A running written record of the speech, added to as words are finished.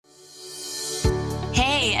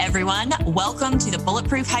Hey everyone, welcome to the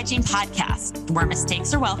Bulletproof Hygiene podcast, where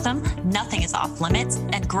mistakes are welcome, nothing is off limits,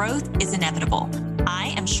 and growth is inevitable.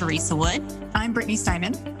 I am Sharisa Wood. I'm Brittany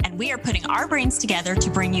Simon. And we are putting our brains together to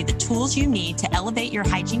bring you the tools you need to elevate your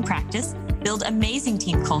hygiene practice, build amazing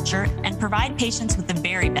team culture, and provide patients with the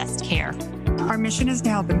very best care. Our mission is to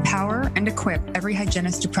help empower and equip every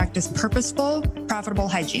hygienist to practice purposeful, profitable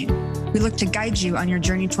hygiene. We look to guide you on your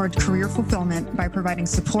journey toward career fulfillment by providing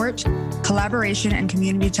support, collaboration, and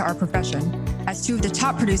community to our profession. As two of the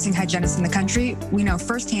top producing hygienists in the country, we know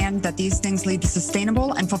firsthand that these things lead to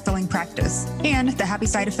sustainable and fulfilling practice and the happy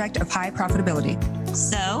side effect of high profitability.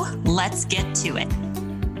 So let's get to it.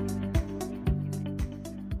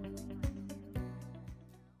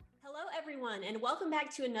 And welcome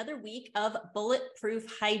back to another week of Bulletproof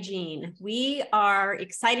Hygiene. We are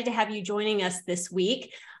excited to have you joining us this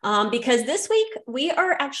week because this week we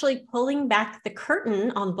are actually pulling back the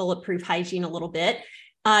curtain on Bulletproof Hygiene a little bit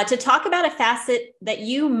to talk about a facet that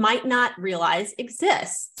you might not realize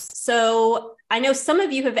exists. So I know some of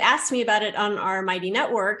you have asked me about it on our Mighty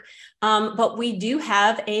Network, but we do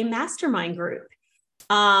have a mastermind group.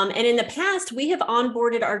 And in the past, we have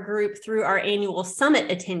onboarded our group through our annual summit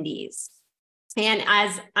attendees. And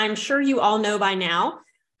as I'm sure you all know by now,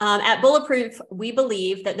 at Bulletproof, we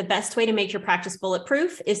believe that the best way to make your practice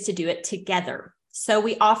bulletproof is to do it together. So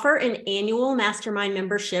we offer an annual mastermind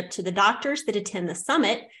membership to the doctors that attend the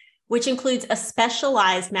summit, which includes a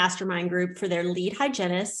specialized mastermind group for their lead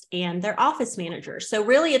hygienist and their office manager. So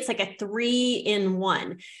really, it's like a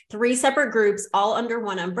 3-in-1, 3 separate groups all under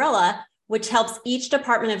one umbrella, which helps each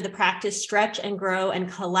department of the practice stretch and grow and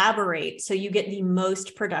collaborate so you get the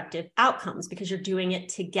most productive outcomes because you're doing it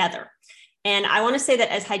together. And I want to say that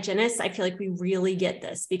as hygienists, I feel like we really get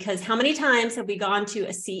this because how many times have we gone to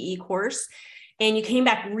a CE course and you came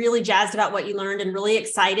back really jazzed about what you learned and really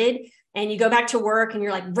excited, and you go back to work and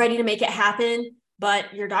you're like ready to make it happen,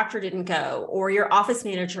 but your doctor didn't go, or your office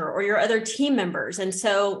manager, or your other team members. And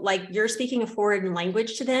so like you're speaking a foreign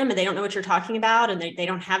language to them and they don't know what you're talking about and they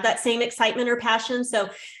don't have that same excitement or passion. So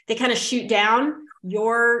they kind of shoot down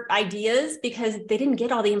your ideas because they didn't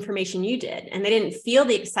get all the information you did and they didn't feel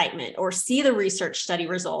the excitement or see the research study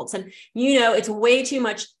results. And you know, it's way too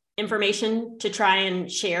much information to try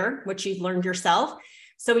and share what you've learned yourself.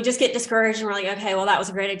 So we just get discouraged and we're like, okay, well, that was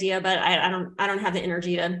a great idea, but I don't have the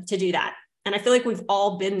energy to do that. And I feel like we've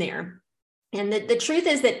all been there. And the truth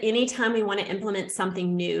is that anytime we want to implement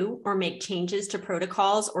something new or make changes to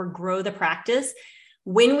protocols or grow the practice,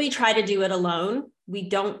 when we try to do it alone, we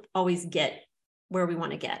don't always get where we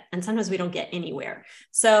want to get. And sometimes we don't get anywhere.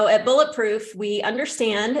 So at Bulletproof, we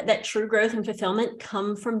understand that true growth and fulfillment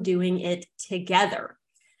come from doing it together.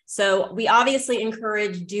 So we obviously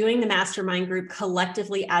encourage doing the mastermind group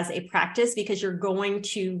collectively as a practice because you're going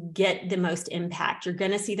to get the most impact. You're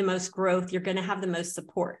going to see the most growth. You're going to have the most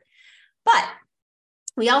support. But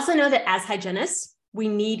we also know that as hygienists, we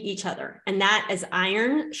need each other. And that as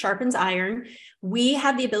iron sharpens iron, we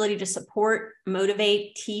have the ability to support,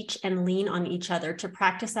 motivate, teach, and lean on each other to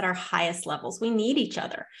practice at our highest levels. We need each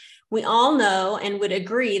other. We all know and would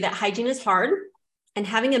agree that hygiene is hard. And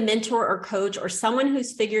having a mentor or coach or someone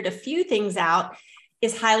who's figured a few things out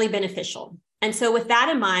is highly beneficial. And so with that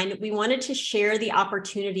in mind, we wanted to share the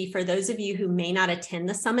opportunity for those of you who may not attend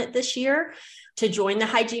the summit this year to join the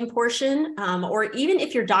hygiene portion, or even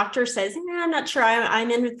if your doctor says, I'm not sure I'm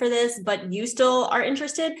in for this, but you still are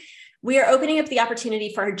interested, we are opening up the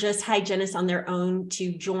opportunity for just hygienists on their own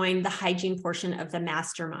to join the hygiene portion of the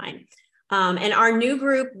mastermind. And our new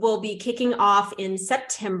group will be kicking off in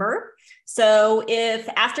September. So if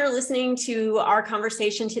after listening to our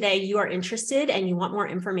conversation today, you are interested and you want more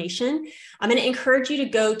information, I'm going to encourage you to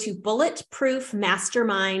go to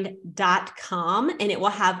bulletproofmastermind.com and it will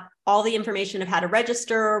have all the information of how to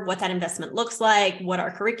register, what that investment looks like, what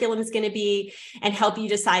our curriculum is going to be, and help you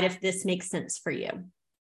decide if this makes sense for you.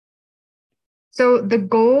 So the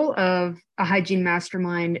goal of a hygiene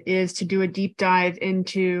mastermind is to do a deep dive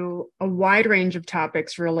into a wide range of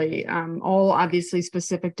topics, really, all obviously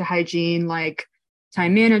specific to hygiene, like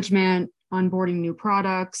time management, onboarding new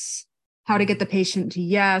products, how to get the patient to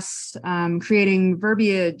yes, creating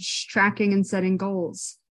verbiage, tracking and setting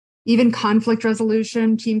goals, even conflict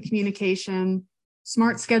resolution, team communication,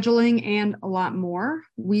 smart scheduling, and a lot more.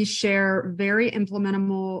 We share very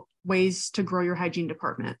implementable ways to grow your hygiene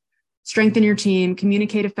department. Strengthen your team,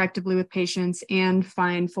 communicate effectively with patients, and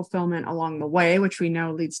find fulfillment along the way, which we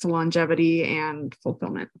know leads to longevity and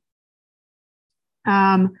fulfillment.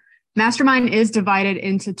 Mastermind is divided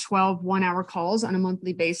into 12 one-hour calls on a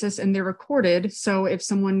monthly basis, and they're recorded. So if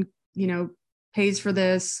someone, pays for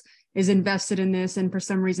this is invested in this and for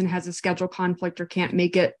some reason has a schedule conflict or can't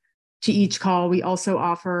make it to each call, we also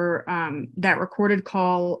offer that recorded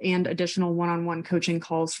call and additional one-on-one coaching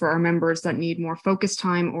calls for our members that need more focus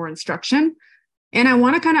time or instruction. And I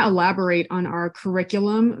want to kind of elaborate on our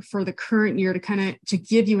curriculum for the current year to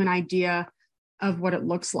give you an idea of what it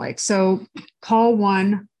looks like. So call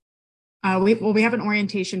one, we have an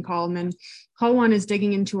orientation call, and then call one is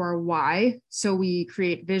digging into our why. So we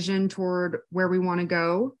create vision toward where we want to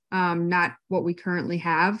go, not what we currently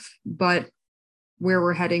have, but where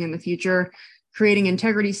we're heading in the future, creating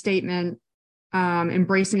integrity statement,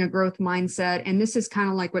 embracing a growth mindset. And this is kind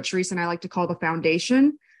of like what Teresa and I like to call the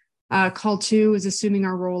foundation. Call two is assuming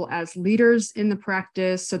our role as leaders in the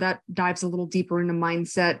practice. So that dives a little deeper into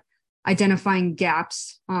mindset, identifying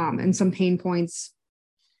gaps and some pain points.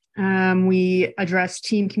 We address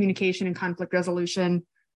team communication and conflict resolution.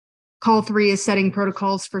 Call three is setting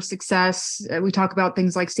protocols for success. We talk about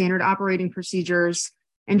things like standard operating procedures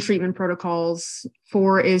and treatment protocols.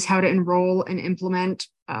 Four is how to enroll and implement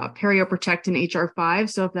Perio Protect and HR5.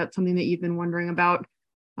 So if that's something that you've been wondering about,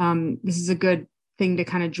 this is a good thing to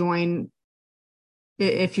kind of join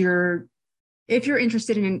if you're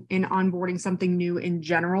interested in onboarding something new in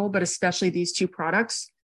general, but especially these two products.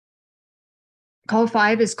 Call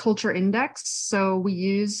five is Culture Index. So we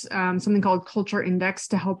use something called Culture Index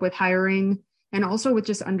to help with hiring and also with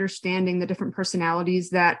just understanding the different personalities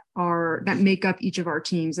that make up each of our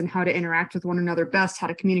teams and how to interact with one another best, how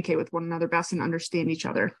to communicate with one another best and understand each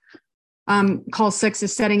other. Call six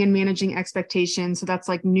is setting and managing expectations. So that's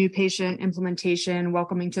like new patient implementation,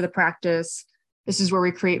 welcoming to the practice. This is where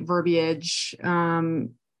we create verbiage.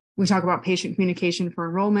 We talk about patient communication for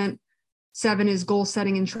enrollment. Seven is goal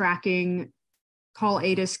setting and tracking. Call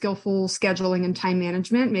eight is skillful scheduling and time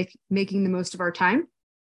management, making the most of our time.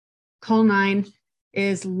 Call nine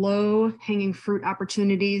is low hanging fruit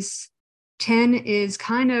opportunities. 10 is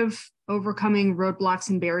kind of overcoming roadblocks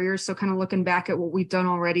and barriers. So kind of looking back at what we've done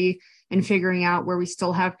already and figuring out where we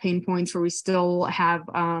still have pain points, where we still have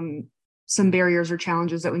some barriers or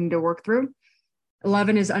challenges that we need to work through.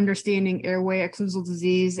 11 is understanding airway occlusal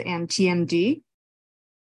disease and TMD.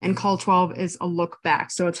 And call 12 is a look back.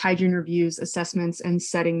 So it's hygiene reviews, assessments, and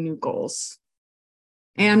setting new goals.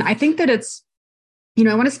 And I think that it's,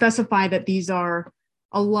 I want to specify that these are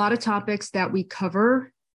a lot of topics that we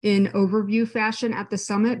cover in overview fashion at the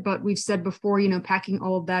summit, but we've said before, packing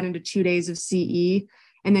all of that into 2 days of CE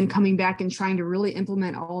and then coming back and trying to really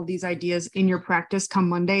implement all of these ideas in your practice come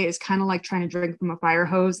Monday is kind of like trying to drink from a fire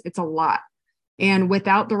hose. It's a lot. And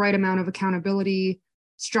without the right amount of accountability,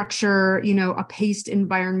 structure, a paced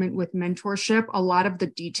environment with mentorship, a lot of the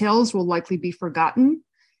details will likely be forgotten.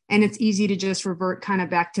 And it's easy to just revert kind of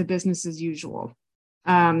back to business as usual.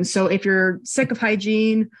 So if you're sick of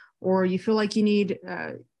hygiene, or you feel like you need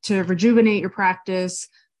to rejuvenate your practice,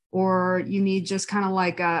 or you need just kind of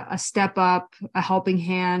like a step up, a helping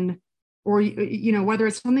hand, or, whether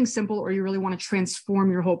it's something simple or you really want to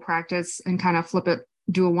transform your whole practice and kind of flip it,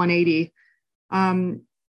 do a 180.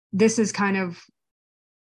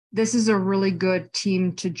 This is a really good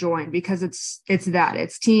team to join because it's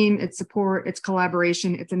team, it's support, it's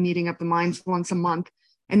collaboration, it's a meeting of the minds once a month.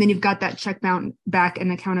 And then you've got that check back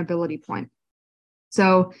and accountability point.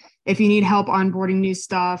 So if you need help onboarding new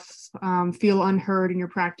stuff, feel unheard in your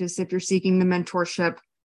practice, if you're seeking the mentorship,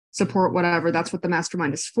 support, whatever, that's what the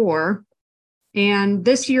Mastermind is for. And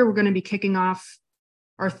this year we're going to be kicking off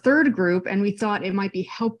our third group. And we thought it might be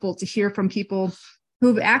helpful to hear from people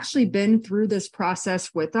who've actually been through this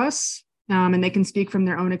process with us, and they can speak from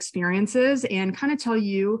their own experiences and kind of tell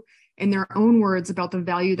you in their own words about the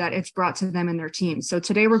value that it's brought to them and their team. So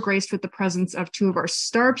today we're graced with the presence of two of our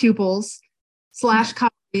star pupils /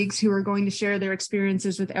 colleagues who are going to share their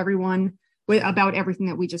experiences with everyone about everything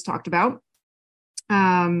that we just talked about.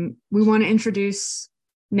 We want to introduce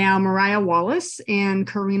now Mariah Wallace and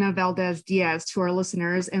Karina Valdez Diaz to our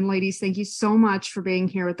listeners. And ladies, thank you so much for being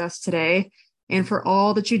here with us today, and for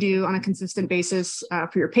all that you do on a consistent basis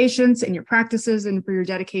for your patients and your practices, and for your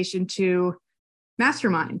dedication to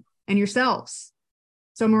Mastermind and yourselves.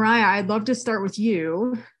 So Mariah, I'd love to start with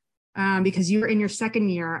you because you're in your second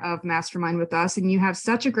year of Mastermind with us, and you have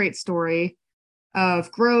such a great story of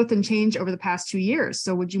growth and change over the past 2 years.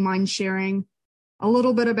 So would you mind sharing a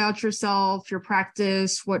little bit about yourself, your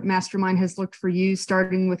practice, what Mastermind has looked for you,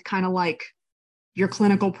 starting with kind of like your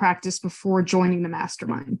clinical practice before joining the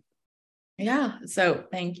Mastermind? Yeah. So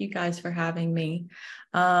thank you guys for having me.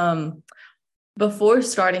 Before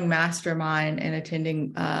starting Mastermind and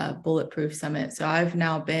attending Bulletproof Summit, so I've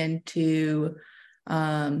now been to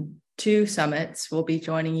 2 summits. We'll be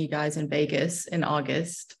joining you guys in Vegas in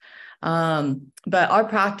August. But our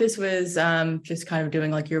practice was just kind of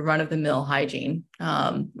doing like your run-of-the-mill hygiene.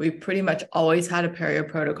 We pretty much always had a perio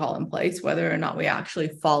protocol in place. Whether or not we actually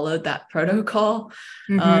followed that protocol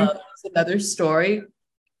is another story.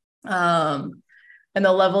 And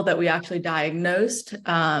the level that we actually diagnosed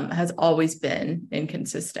has always been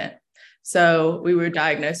inconsistent. So we were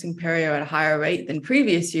diagnosing perio at a higher rate than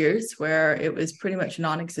previous years, where it was pretty much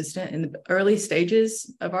non-existent in the early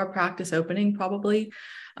stages of our practice opening, probably.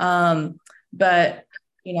 But,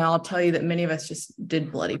 I'll tell you that many of us just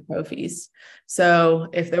did bloody prophies. So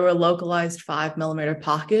if there were localized 5 mm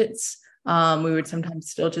pockets, we would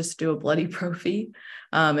sometimes still just do a bloody prophy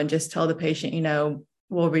and just tell the patient,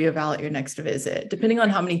 we'll reevaluate your next visit, depending on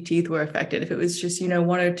how many teeth were affected. If it was just,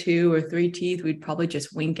 1 or 2 or 3 teeth, we'd probably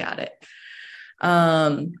just wink at it.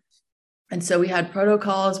 And so we had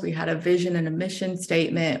protocols, we had a vision and a mission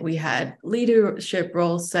statement, we had leadership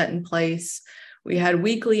roles set in place, we had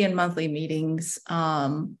weekly and monthly meetings,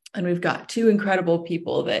 and we've got 2 incredible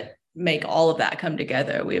people that make all of that come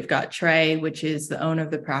together. We've got Trey, which is the owner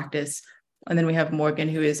of the practice, and then we have Morgan,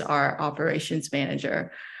 who is our operations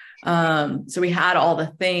manager. So we had all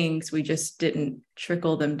the things, we just didn't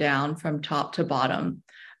trickle them down from top to bottom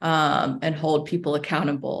and hold people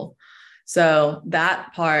accountable. So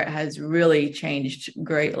that part has really changed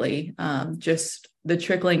greatly. Just the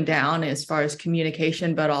trickling down as far as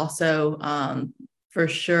communication, but also for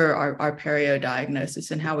sure our perio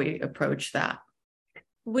diagnosis and how we approach that.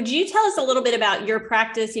 Would you tell us a little bit about your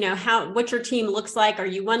practice? What your team looks like? Are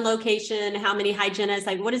you one location? How many hygienists?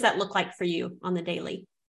 Like, what does that look like for you on the daily?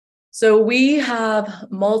 So we have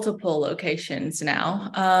multiple locations now.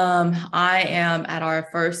 I am at our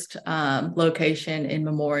first location in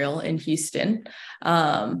Memorial in Houston.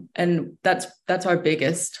 And that's our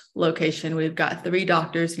biggest location. We've got 3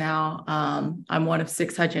 doctors now. I'm one of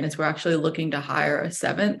 6 hygienists. We're actually looking to hire a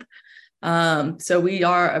 7th. So we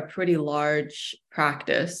are a pretty large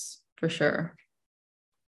practice for sure.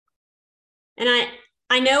 And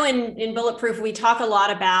I know in Bulletproof, we talk a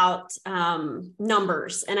lot about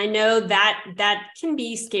numbers, and I know that can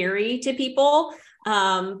be scary to people.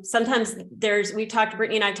 Sometimes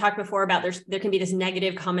Brittany and I talked before about there can be this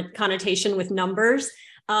negative connotation with numbers,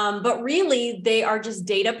 but really they are just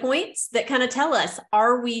data points that kind of tell us,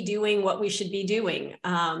 are we doing what we should be doing?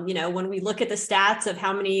 When we look at the stats of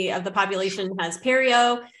how many of the population has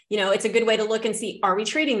perio, it's a good way to look and see, are we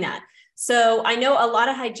treating that? So I know a lot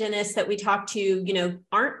of hygienists that we talk to,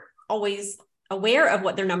 aren't always aware of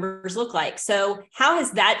what their numbers look like. So how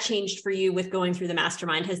has that changed for you with going through the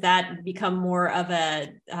Mastermind? Has that become more of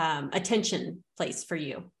a attention place for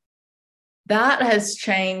you? That has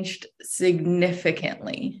changed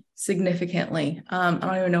significantly. I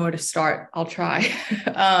don't even know where to start. I'll try.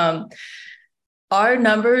 Our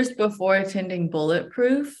numbers before attending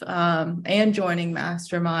Bulletproof and joining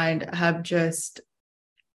Mastermind have just...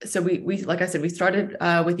 So we like I said, we started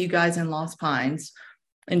with you guys in Lost Pines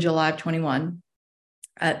in July of 21.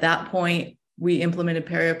 At that point, we implemented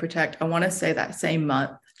Perio Protect, I want to say that same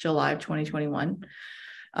month, July of 2021,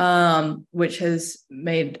 which has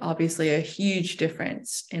made obviously a huge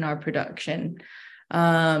difference in our production.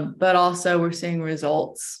 But also we're seeing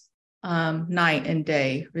results, night and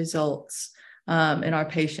day results in our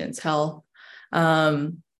patients' health.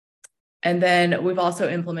 And then we've also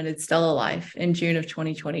implemented Stella Life in June of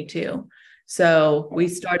 2022. So we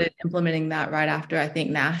started implementing that right after, I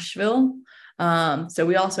think, Nashville. So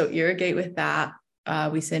we also irrigate with that.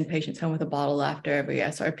 We send patients home with a bottle after every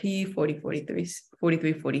SRP, 40, 43,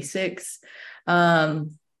 43, 46.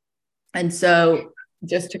 And so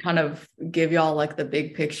just to kind of give y'all like the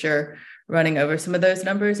big picture, running over some of those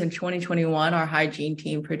numbers, in 2021, our hygiene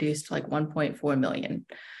team produced like 1.4 million.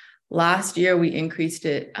 Last year, we increased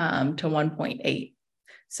it to 1.8.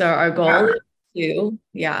 So our goal is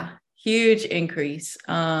huge increase.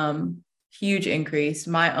 Huge increase.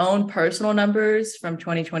 My own personal numbers from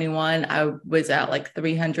 2021, I was at like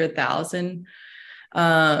 300,000.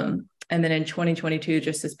 And then in 2022,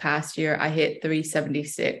 just this past year, I hit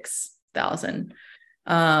 376,000.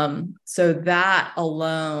 So that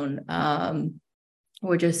alone,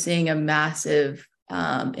 we're just seeing a massive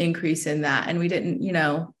increase in that. And we didn't,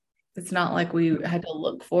 it's not like we had to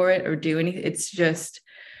look for it or do anything. It's just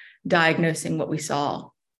diagnosing what we saw,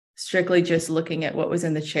 strictly just looking at what was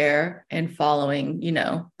in the chair and following,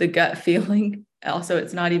 the gut feeling. Also,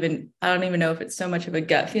 it's not even, I don't even know if it's so much of a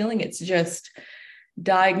gut feeling. It's just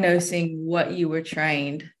diagnosing what you were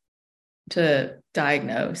trained to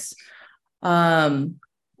diagnose. I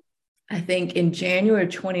think in January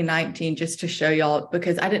 2019, just to show y'all,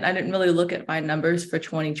 because I didn't really look at my numbers for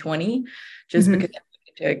 2020, just because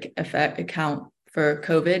to account for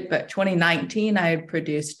COVID, but 2019, I had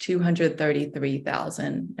produced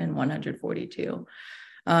 233,142.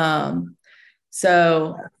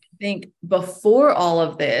 So I think before all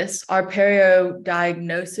of this, our perio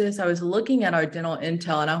diagnosis, I was looking at our dental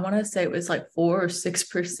intel, and I want to say it was like 4 or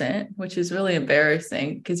 6%, which is really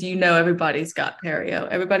embarrassing because everybody's got perio,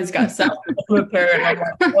 everybody's got some perio. And I'm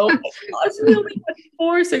like, oh my gosh, really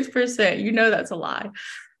 4 or 6%? That's a lie.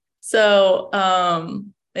 So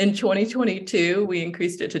in 2022, we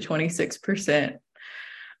increased it to 26%.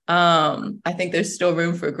 I think there's still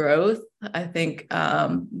room for growth. I think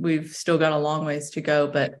we've still got a long ways to go,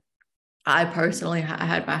 but I personally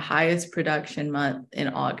had my highest production month in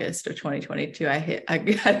August of 2022. I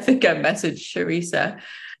think I messaged Sharisa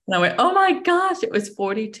and I went, oh my gosh, it was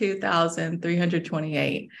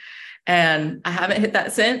 42,328. And I haven't hit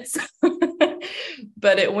that since,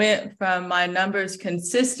 but it went from my numbers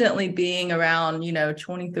consistently being around,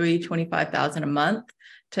 25,000 a month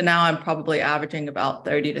to now I'm probably averaging about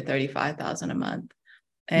 30 to 35,000 a month.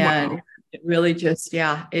 And wow. It really just,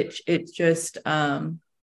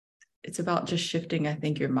 it's about just shifting, I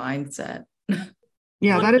think, your mindset.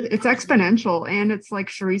 Yeah, it's exponential. And it's like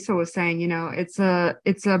Sharisa was saying, it's a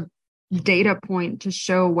data point to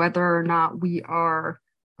show whether or not we are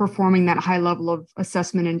performing that high level of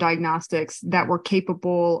assessment and diagnostics, that we're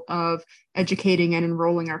capable of educating and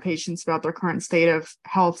enrolling our patients about their current state of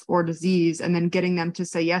health or disease, and then getting them to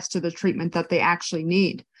say yes to the treatment that they actually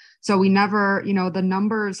need. So we never, the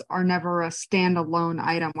numbers are never a standalone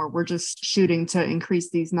item where we're just shooting to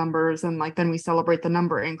increase these numbers and then we celebrate the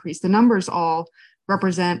number increase. The numbers all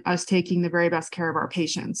represent us taking the very best care of our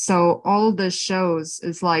patients. So all of this shows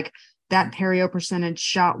is like that perio percentage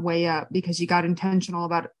shot way up because you got intentional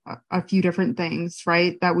about a few different things,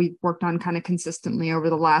 right? That we've worked on kind of consistently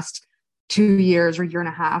over the last 2 years or year and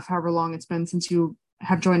a half, however long it's been since you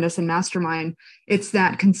have joined us in Mastermind. It's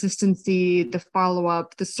that consistency, the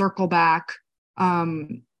follow-up, the circle back.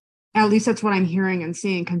 At least that's what I'm hearing and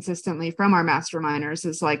seeing consistently from our masterminders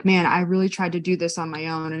is like, man, I really tried to do this on my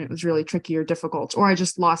own and it was really tricky or difficult, or I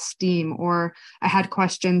just lost steam, or I had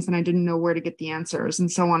questions and I didn't know where to get the answers, and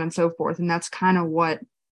so on and so forth. And that's kind of what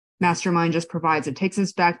Mastermind just provides. It takes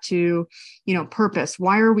us back to, purpose.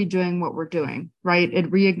 Why are we doing what we're doing, right?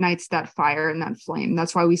 It reignites that fire and that flame.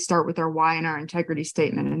 That's why we start with our why and our integrity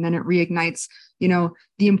statement. And then it reignites,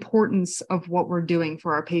 the importance of what we're doing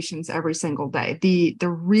for our patients every single day. The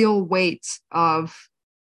real weight of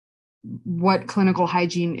what clinical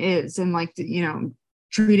hygiene is, and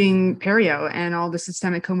treating perio and all the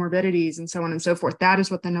systemic comorbidities and so on and so forth. That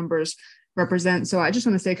is what the numbers represent. So I just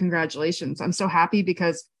want to say congratulations. I'm so happy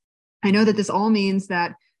because I know that this all means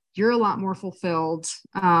that you're a lot more fulfilled.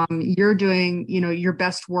 You're doing, your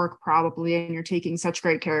best work probably, and you're taking such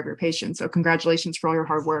great care of your patients. So congratulations for all your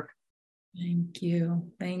hard work. Thank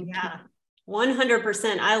you. Thank you.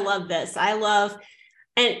 100%. I love this. And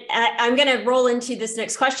I'm going to roll into this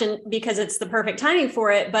next question because it's the perfect timing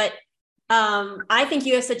for it. But I think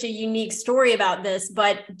you have such a unique story about this,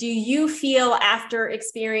 but do you feel after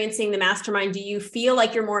experiencing the Mastermind, do you feel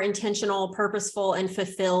like you're more intentional, purposeful, and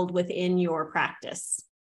fulfilled within your practice?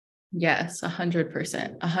 Yes,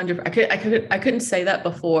 100%. I couldn't say that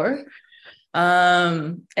before.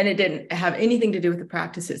 And it didn't have anything to do with the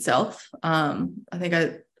practice itself. I think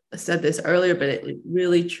I said this earlier, but it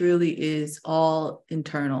really, truly is all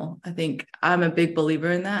internal. I think I'm a big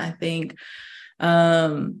believer in that. I think,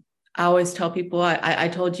 I always tell people, I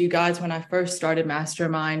told you guys when I first started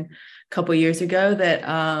Mastermind a couple of years ago that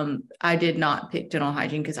I did not pick dental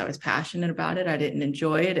hygiene because I was passionate about it. I didn't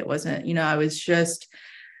enjoy it. It wasn't, I was just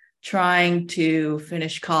trying to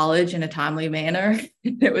finish college in a timely manner.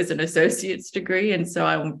 It was an associate's degree. And so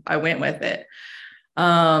I went with it.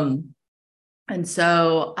 And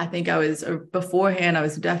so I think beforehand, I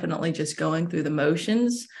was definitely just going through the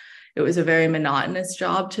motions. It was a very monotonous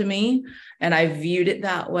job to me, and I viewed it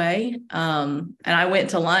that way. And I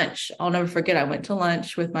went to lunch. I'll never forget. I went to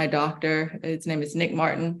lunch with my doctor. His name is Nick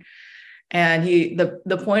Martin. And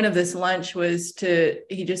the point of this lunch was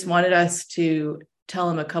he just wanted us to tell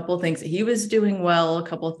him a couple of things that he was doing well, a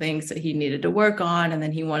couple of things that he needed to work on. And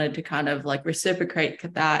then he wanted to kind of reciprocate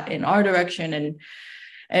that in our direction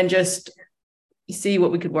and just see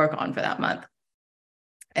what we could work on for that month.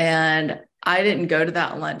 And I didn't go to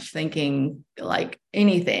that lunch thinking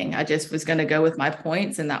anything. I just was going to go with my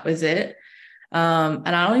points, and that was it. And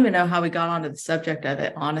I don't even know how we got onto the subject of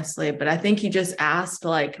it, honestly, but I think he just asked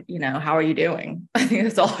how are you doing? I think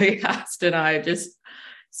that's all he asked. And I just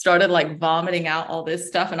started vomiting out all this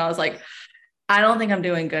stuff. And I was like, I don't think I'm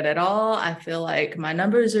doing good at all. I feel like my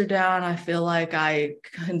numbers are down. I feel like I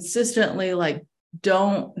consistently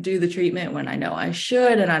don't do the treatment when I know I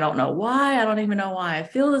should. And I don't know why. I don't even know why I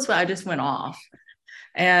feel this way. I just went off.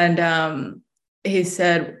 And he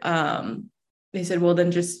said, well,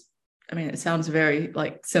 then just, I mean, it sounds very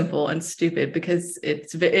like simple and stupid because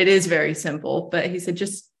it is very simple, but he said,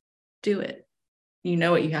 just do it. You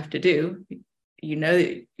know what you have to do. You know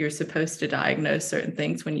that you're supposed to diagnose certain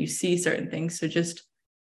things when you see certain things. So just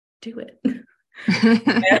do it. And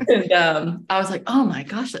I was like, oh my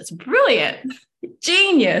gosh, that's brilliant.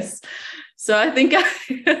 Genius. So I think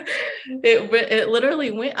it literally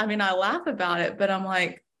went, I mean, I laugh about it, but I'm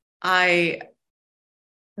like, that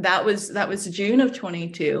was June of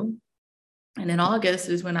 22. And in August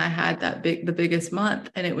is when I had the biggest month.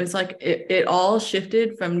 And it was like, it all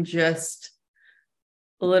shifted from just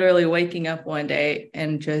literally waking up one day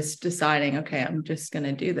and just deciding, okay, I'm just going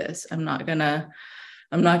to do this. I'm not going to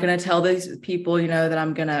tell these people, that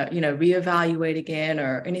I'm going to, reevaluate again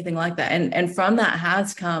or anything like that. And from that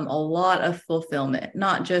has come a lot of fulfillment,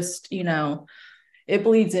 not just, it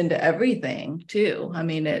bleeds into everything too. I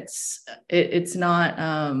mean, it's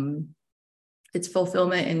not, it's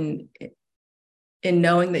fulfillment in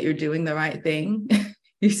knowing that you're doing the right thing.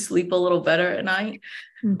 You sleep a little better at night.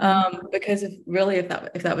 Mm-hmm. Because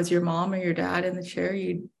if that was your mom or your dad in the chair,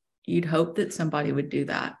 you'd hope that somebody would do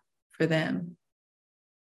that for them.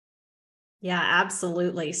 Yeah,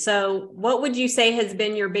 absolutely. So what would you say has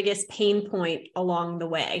been your biggest pain point along the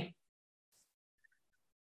way?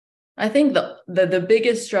 I think the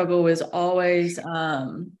biggest struggle was always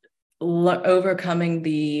overcoming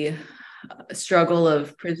the struggle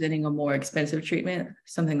of presenting a more expensive treatment.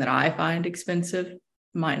 Something that I find expensive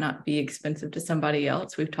might not be expensive to somebody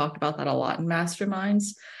else. We've talked about that a lot in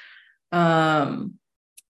masterminds.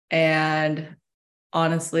 And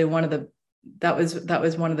honestly, that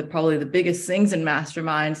was one of the probably the biggest things in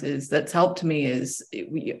masterminds that's helped me is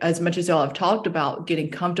as much as y'all have talked about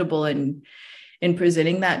getting comfortable in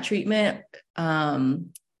presenting that treatment,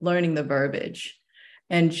 learning the verbiage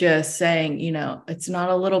and just saying, it's not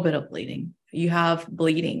a little bit of bleeding. You have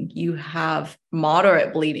bleeding, you have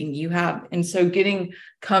moderate bleeding, and so getting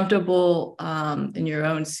comfortable in your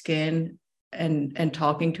own skin and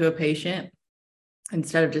talking to a patient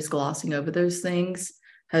instead of just glossing over those things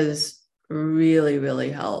has really, really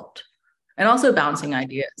helped. And also bouncing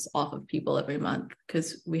ideas off of people every month,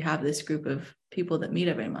 because we have this group of people that meet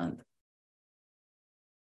every month.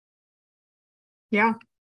 Yeah,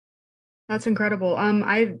 that's incredible.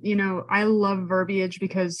 I love verbiage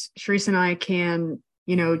because Sharice and I can,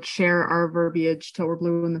 share our verbiage till we're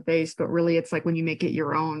blue in the face, but really it's like when you make it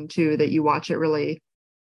your own too, that you watch it really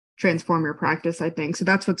transform your practice, I think. So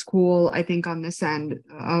that's what's cool, I think, on this end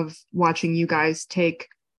of watching you guys take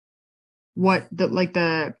what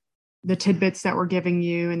the tidbits that we're giving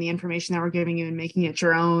you and the information that we're giving you and making it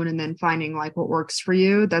your own, and then finding like what works for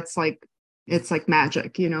you. That's like, it's like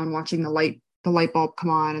magic, and watching the light bulb come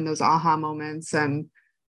on and those aha moments and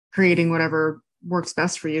creating whatever works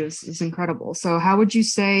best for you is incredible. So how would you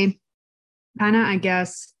say, kind of, I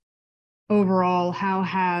guess, overall, how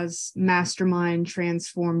has Mastermind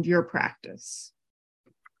transformed your practice?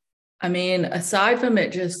 I mean, aside from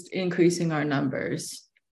it just increasing our numbers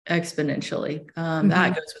exponentially,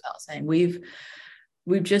 that goes without saying. We've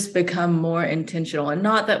just become more intentional, and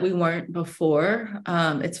not that we weren't before.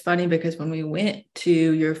 It's funny because when we went to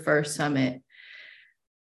your first summit,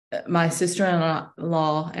 my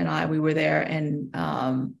sister-in-law and we were there,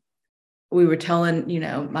 and we were telling,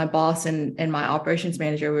 my boss and my operations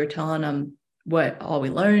manager, we were telling them what all we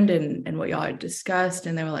learned and what y'all had discussed.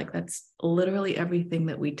 And they were like, that's literally everything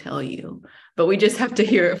that we tell you, but we just have to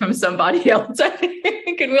hear it from somebody else, I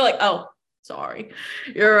think. And we're like, oh, sorry,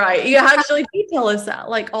 you're right. You actually do tell us that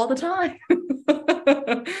like all the time.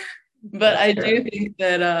 But I do think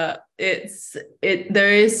that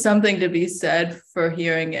there is something to be said for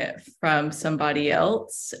hearing it from somebody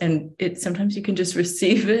else. And sometimes you can just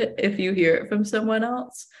receive it if you hear it from someone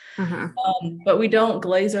else. But we don't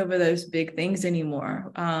glaze over those big things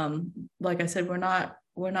anymore. Like I said, we're not,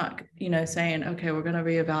 saying, okay, we're going to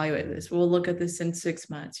reevaluate this. We'll look at this in 6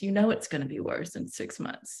 months. It's going to be worse in 6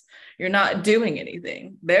 months. You're not doing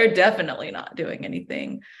anything. They're definitely not doing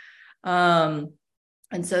anything.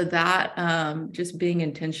 And so that, just being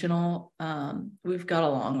intentional, we've got a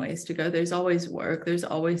long ways to go. There's always work. There's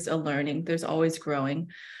always a learning. There's always growing.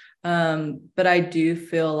 But I do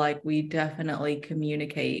feel like we definitely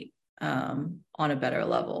communicate on a better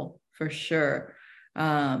level, for sure.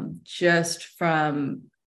 Just from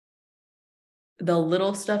the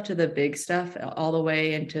little stuff to the big stuff, all the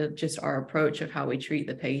way into just our approach of how we treat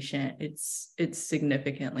the patient, it's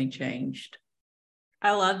significantly changed.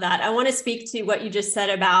 I love that. I want to speak to what you just said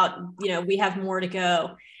about, we have more to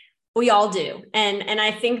go. We all do. And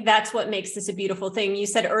I think that's what makes this a beautiful thing. You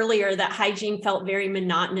said earlier that hygiene felt very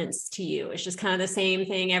monotonous to you. It's just kind of the same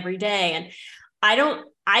thing every day. And I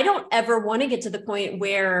don't ever want to get to the point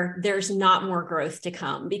where there's not more growth to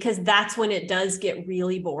come, because that's when it does get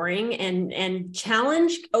really boring, and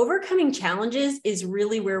overcoming challenges is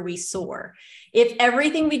really where we soar. If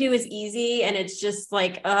everything we do is easy and it's just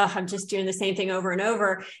like, I'm just doing the same thing over and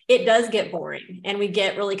over, it does get boring and we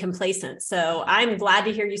get really complacent. So I'm glad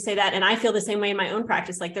to hear you say that. And I feel the same way in my own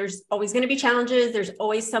practice. Like there's always going to be challenges. There's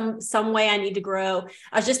always some way I need to grow.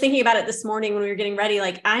 I was just thinking about it this morning when we were getting ready.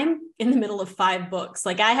 Like I'm in the middle of 5 books.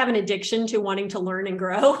 Like I have an addiction to wanting to learn and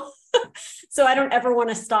grow. So I don't ever want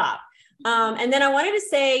to stop. And then I wanted to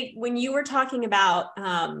say, when you were talking about,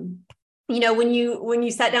 when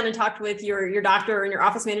you sat down and talked with your doctor and your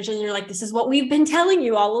office manager, and you're like, this is what we've been telling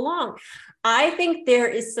you all along. I think there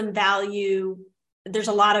is some value. There's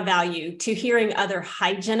a lot of value to hearing other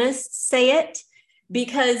hygienists say it,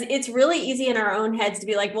 because it's really easy in our own heads to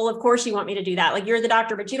be like, well, of course you want me to do that. Like you're the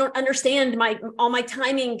doctor, but you don't understand all my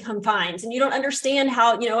timing confines, and you don't understand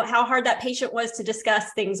how hard that patient was to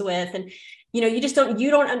discuss things with. And, you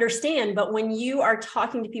don't understand. But when you are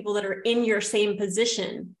talking to people that are in your same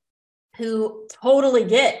position, who totally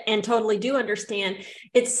get and totally do understand,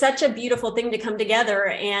 it's such a beautiful thing to come together.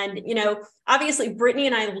 And, obviously Brittany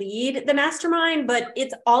and I lead the mastermind, but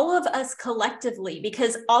it's all of us collectively,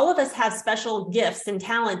 because all of us have special gifts and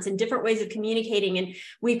talents and different ways of communicating. And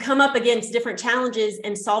we've come up against different challenges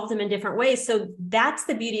and solved them in different ways. So that's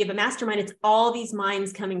the beauty of a mastermind. It's all these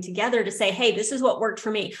minds coming together to say, hey, this is what worked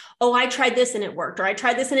for me. Oh, I tried this and it worked, or I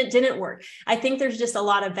tried this and it didn't work. I think there's just a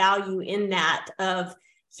lot of value in that, of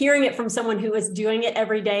hearing it from someone who is doing it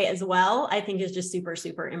every day as well. I think is just super,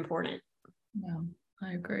 super important. Yeah,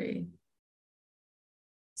 I agree.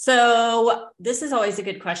 So this is always a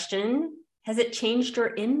good question. Has it changed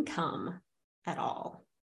your income at all?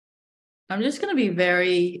 I'm just going to be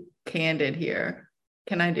very candid here.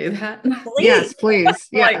 Can I do that? Please. Yes, please.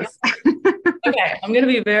 Yes. Okay, I'm going to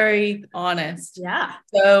be very honest. Yeah.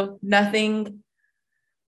 So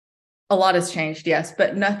a lot has changed, yes,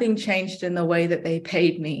 but nothing changed in the way that they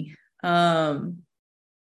paid me. And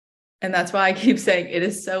that's why I keep saying it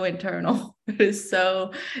is so internal.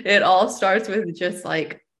 It all starts with just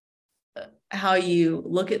like how you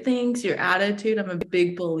look at things, your attitude. I'm a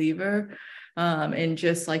big believer in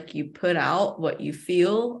just like you put out what you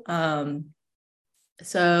feel.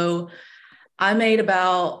 So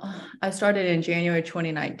I started in January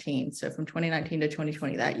 2019. So from 2019 to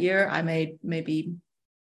 2020, that year, I made maybe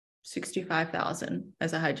 $65,000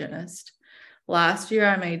 as a hygienist. Last year,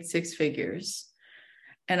 I made 6 figures,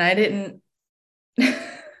 and I didn't.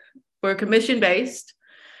 We're commission-based.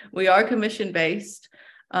 We are commission-based.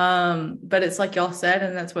 But it's like y'all said,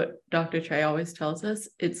 and that's what Dr. Trey always tells us.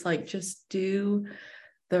 It's like, just do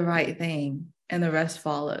the right thing and the rest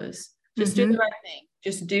follows. Just do the right thing.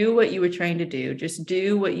 Just do what you were trained to do. Just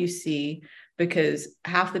do what you see, because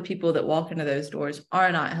half the people that walk into those doors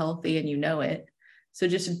are not healthy, and you know it. So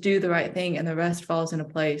just do the right thing and the rest falls into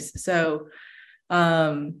place. So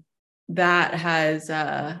that has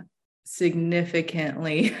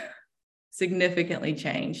significantly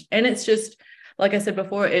changed. And it's just, like I said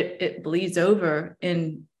before, it bleeds over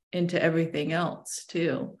into everything else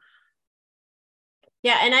too.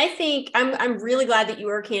 Yeah. And I think I'm really glad that you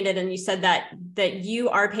were candid and you said that you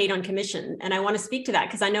are paid on commission. And I want to speak to that,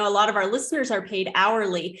 because I know a lot of our listeners are paid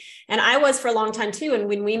hourly, and I was for a long time too. And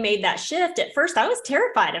when we made that shift, at first I was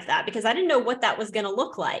terrified of that, because I didn't know what that was going to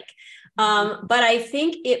look like. But I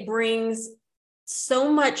think it brings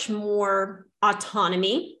so much more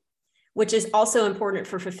autonomy, which is also important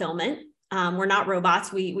for fulfillment. We're not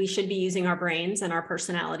robots. We should be using our brains and our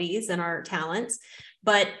personalities and our talents,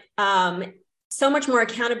 but so much more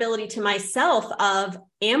accountability to myself of,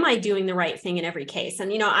 am I doing the right thing in every case? And,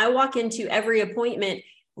 I walk into every appointment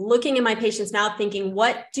looking in my patient's mouth thinking,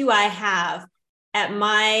 what do I have at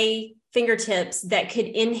my fingertips that could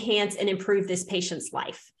enhance and improve this patient's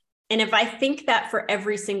life? And if I think that for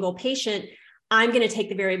every single patient, I'm going to take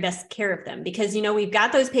the very best care of them, because, we've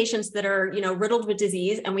got those patients that are, riddled with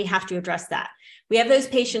disease, and we have to address that. We have those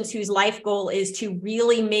patients whose life goal is to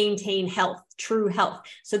really maintain health, true health.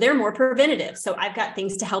 So they're more preventative. So I've got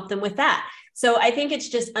things to help them with that. So I think it's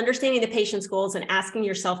just understanding the patient's goals and asking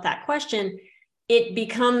yourself that question. It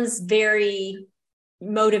becomes very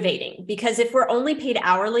motivating, because if we're only paid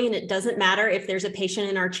hourly and it doesn't matter if there's a patient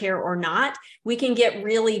in our chair or not, we can get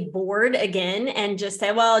really bored again and just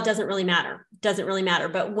say, well, it doesn't really matter.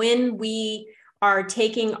 But when we are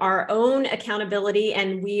taking our own accountability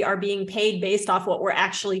and we are being paid based off what we're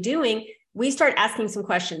actually doing, we start asking some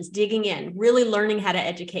questions, digging in, really learning how to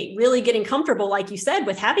educate, really getting comfortable, like you said,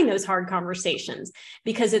 with having those hard conversations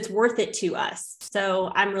because it's worth it to us.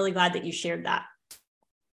 So I'm really glad that you shared that.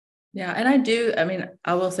 Yeah. And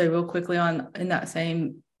I will say real quickly in that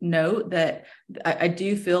same note that I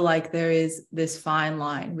do feel like there is this fine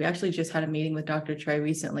line. We actually just had a meeting with Dr. Trey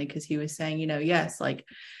recently because he was saying, yes, like,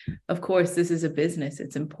 of course, this is a business.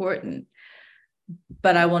 It's important.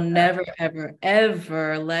 But I will never, ever,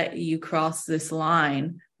 ever let you cross this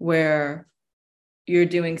line where you're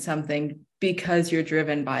doing something because you're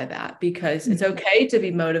driven by that, because it's okay to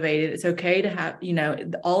be motivated. It's okay to have,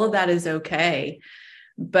 all of that is okay.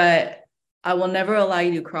 But I will never allow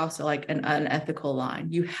you to cross like an unethical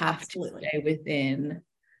line. You have Absolutely. To stay within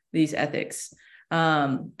these ethics.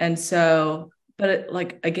 And so, but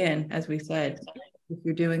again, as we said, if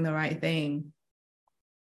you're doing the right thing,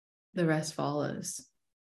 the rest follows.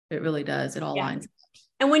 It really does. It all lines up.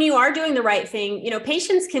 And when you are doing the right thing,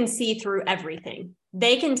 patients can see through everything.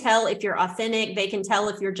 They can tell if you're authentic. They can tell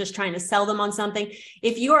if you're just trying to sell them on something.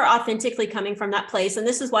 If you are authentically coming from that place, and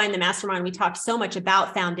this is why in the mastermind, we talked so much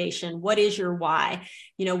about foundation. What is your why?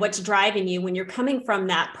 What's driving you when you're coming from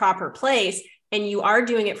that proper place and you are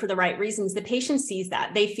doing it for the right reasons. The patient sees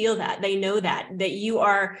that, they feel that, they know that you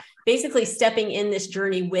are basically stepping in this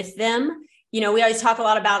journey with them. We always talk a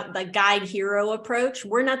lot about the guide hero approach.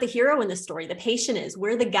 We're not the hero in the story. The patient is.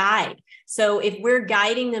 We're the guide. So if we're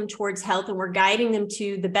guiding them towards health and we're guiding them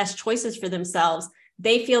to the best choices for themselves,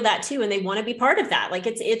 they feel that too, and they want to be part of that. Like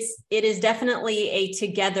it is definitely a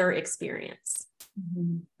together experience.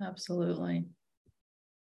 Absolutely.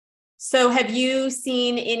 So have you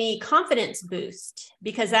seen any confidence boost?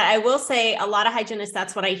 Because I will say a lot of hygienists,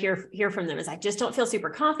 that's what I hear from them is I just don't feel super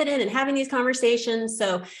confident in having these conversations.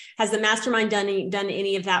 So has the mastermind done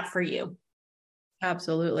any of that for you?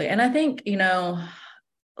 Absolutely. And I think,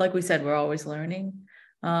 like we said, we're always learning.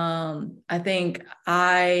 I think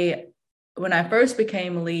when I first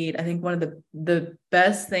became lead, I think one of the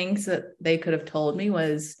best things that they could have told me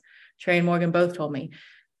was, Trey and Morgan both told me,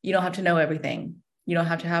 you don't have to know everything. You don't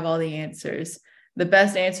have to have all the answers. The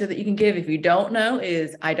best answer that you can give if you don't know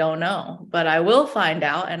is, I don't know, but I will find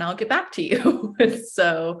out and I'll get back to you.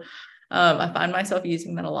 So I find myself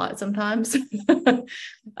using that a lot sometimes, but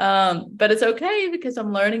it's okay because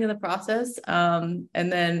I'm learning in the process. And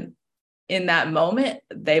then in that moment,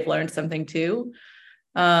 they've learned something too.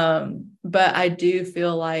 But I do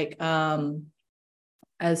feel like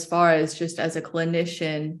as far as just as a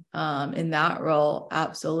clinician in that role,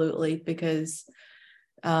 absolutely, because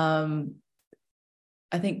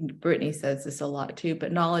I think Brittany says this a lot too,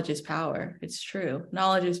 but knowledge is power. It's true.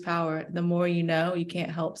 Knowledge is power. The more you know, you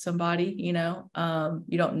can't help somebody, you don't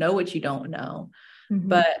know what you don't know. Mm-hmm.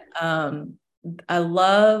 But I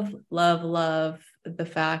love the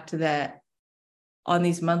fact that on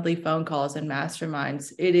these monthly phone calls and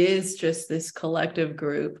masterminds, it is just this collective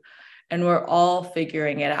group and we're all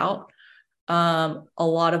figuring it out. A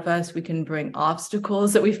lot of us, we can bring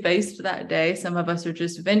obstacles that we faced that day. Some of us are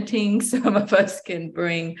just venting. Some of us can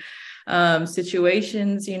bring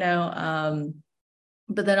situations,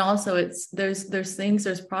 but then also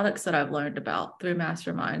there's products that I've learned about through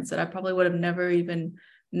masterminds that I probably would have never even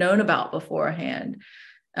known about beforehand.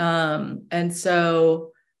 And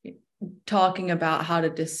so talking about how to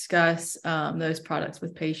discuss those products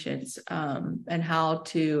with patients and how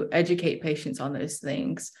to educate patients on those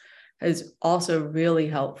things is also really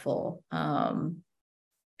helpful.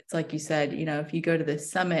 It's like you said, if you go to this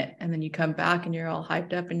summit and then you come back and you're all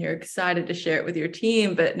hyped up and you're excited to share it with your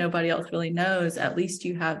team, but nobody else really knows, at least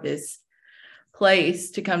you have this place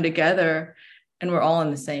to come together and we're all in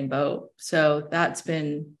the same boat. So that's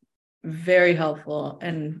been very helpful.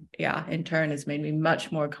 And yeah, in turn has made me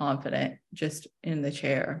much more confident just in the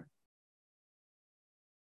chair.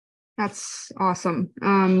 That's awesome.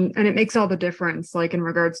 And it makes all the difference, like in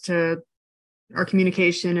regards to our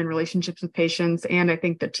communication and relationships with patients. And I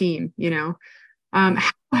think the team, how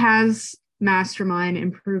has Mastermind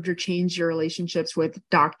improved or changed your relationships with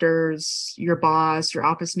doctors, your boss, your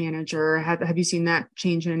office manager? Have you seen that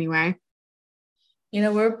change in any way? I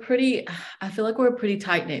feel like we're a pretty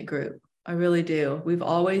tight-knit group. I really do. We've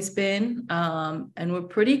always been, and we're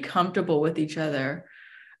pretty comfortable with each other.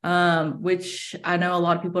 Which I know a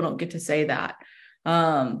lot of people don't get to say that.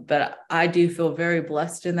 But I do feel very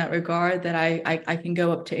blessed in that regard that I can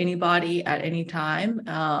go up to anybody at any time.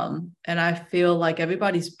 And I feel like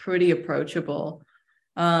everybody's pretty approachable.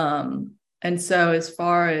 And so as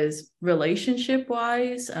far as relationship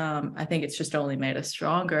wise, I think it's just only made us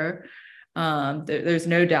stronger. There's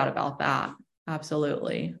no doubt about that.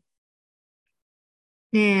 Absolutely.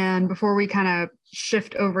 And before we kind of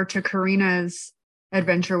shift over to Karina's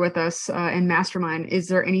adventure with us in Mastermind, is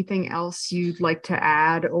there anything else you'd like to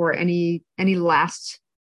add, or any last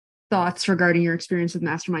thoughts regarding your experience with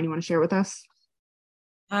Mastermind you want to share with us?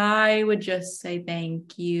 I would just say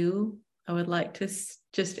thank you. I would like to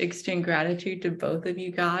just extend gratitude to both of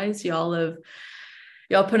you guys.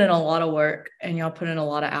 Y'all put in a lot of work, and y'all put in a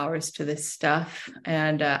lot of hours to this stuff.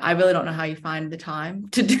 And I really don't know how you find the time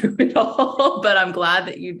to do it all, but I'm glad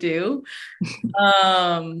that you do.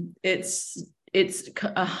 It's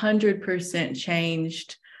 100%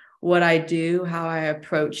 changed what I do, how I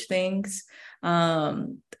approach things.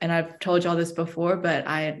 And I've told y'all this before, but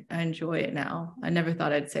I enjoy it now. I never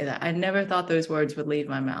thought I'd say that. I never thought those words would leave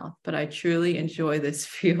my mouth, but I truly enjoy this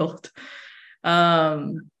field.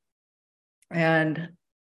 And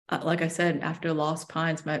like I said, after Lost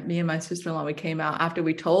Pines, me and my sister-in-law, we came out after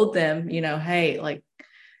we told them, hey,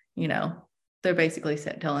 they're basically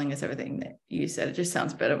telling us everything that you said. It just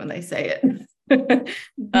sounds better when they say it. But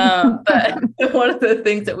one of the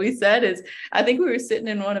things that we said is, I think we were sitting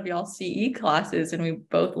in one of y'all's CE classes, and we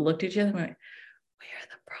both looked at each other and went, "We are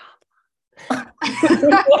the problem."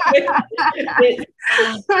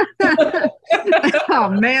 Oh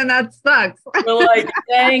man, that sucks. We're like,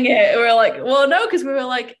 dang it. We're like, well, no, because we were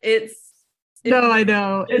like, no, I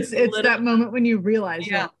know. It's that moment when you realize,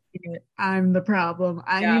 yeah, I'm the problem.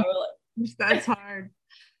 That's hard.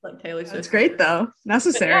 Like Taylor Swift. That's great though.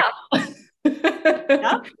 Necessary.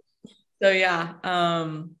 Yeah. So yeah,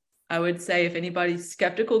 I would say if anybody's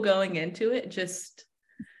skeptical going into it, just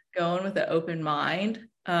go in with an open mind.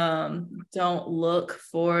 Don't look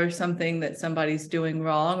for something that somebody's doing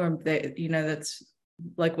wrong, or that's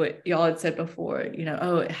like what y'all had said before,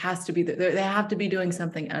 oh, it has to be that they have to be doing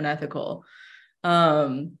something unethical. Go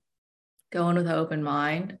in with an open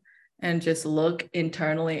mind and just look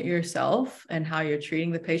internally at yourself and how you're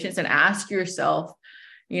treating the patients, and ask yourself,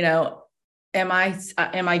 am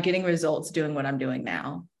I getting results doing what I'm doing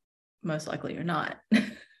now? Most likely you're not.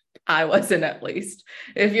 I wasn't, at least.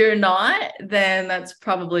 If you're not, then that's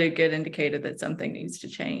probably a good indicator that something needs to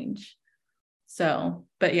change. So,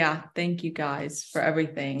 but yeah, thank you guys for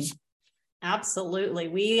everything. Absolutely.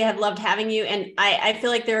 We have loved having you. And I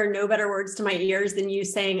feel like there are no better words to my ears than you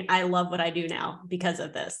saying, I love what I do now because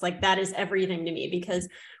of this. Like, that is everything to me, because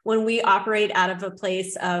when we operate out of a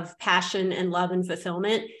place of passion and love and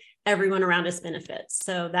fulfillment, everyone around us benefits.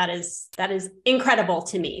 So that is incredible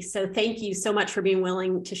to me. So thank you so much for being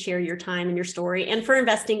willing to share your time and your story, and for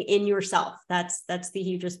investing in yourself. That's the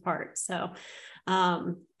hugest part. So,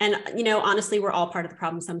 and honestly, we're all part of the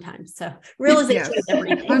problem sometimes. So realization is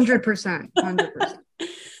everything. 100%.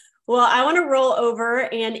 Well, I want to roll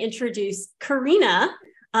over and introduce Karina.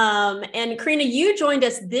 And Karina, you joined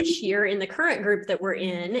us this year in the current group that we're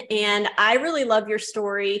in. And I really love your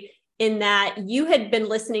story, in that you had been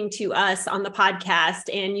listening to us on the podcast,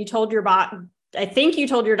 and you told your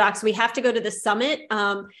docs, we have to go to the summit.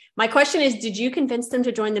 My question is, did you convince them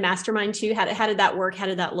to join the mastermind too? How did that work? How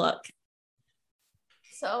did that look?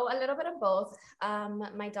 So a little bit of both.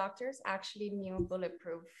 My doctors actually knew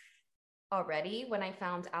Bulletproof already when I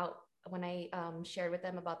shared with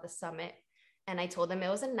them about the summit, and I told them it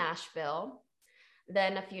was in Nashville.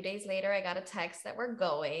 Then a few days later, I got a text that we're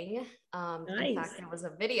going. Nice. In fact, it was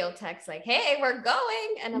a video text like, hey, we're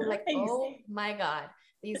going. And I'm like, oh my God,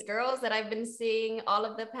 these girls that I've been seeing all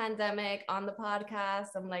of the pandemic on the podcast,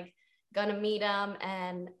 I'm like, gonna meet them.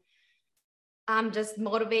 And I'm just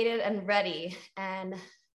motivated and ready. And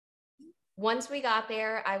once we got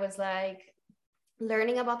there, I was like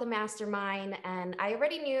learning about the mastermind. And I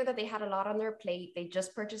already knew that they had a lot on their plate. They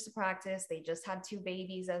just purchased a practice. They just had 2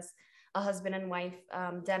 babies as a husband and wife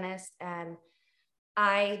dentist. And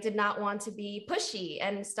I did not want to be pushy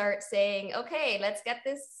and start saying, okay, let's get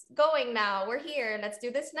this going now. We're here. Let's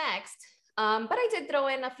do this next. But I did throw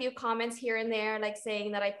in a few comments here and there, like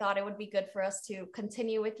saying that I thought it would be good for us to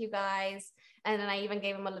continue with you guys. And then I even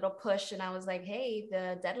gave them a little push, and I was like, hey,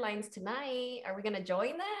 the deadline's tonight. Are we going to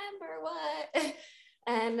join them or what?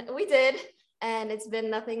 And we did. And it's been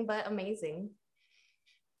nothing but amazing.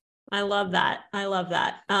 I love that.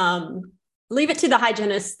 Leave it to the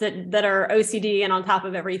hygienists that are OCD and on top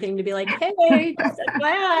of everything to be like, hey, just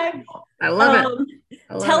FYI. I love it.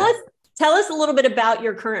 Tell us a little bit about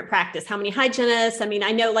your current practice. How many hygienists? I mean,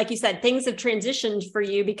 I know, like you said, things have transitioned for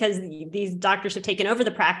you because these doctors have taken over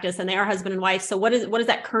the practice and they are husband and wife. So what does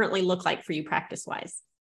that currently look like for you practice-wise?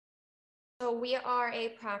 So we are a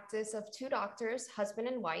practice of 2 doctors, husband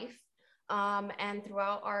and wife. And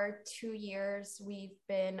throughout our 2 years, we've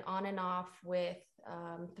been on and off with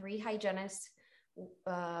 3 hygienists.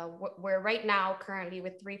 we're right now currently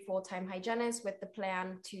with 3 full-time hygienists with the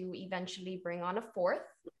plan to eventually bring on a 4th.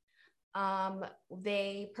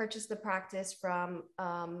 They purchased the practice from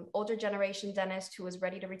older generation dentist who was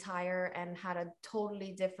ready to retire and had a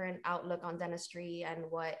totally different outlook on dentistry and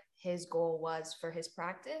what his goal was for his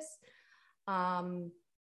practice. And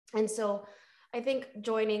so I think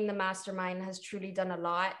joining the mastermind has truly done a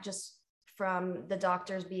lot, just from the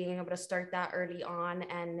doctors being able to start that early on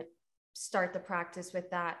and start the practice with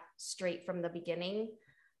that straight from the beginning.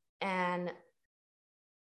 And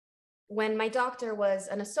when my doctor was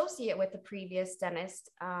an associate with the previous dentist,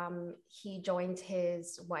 he joined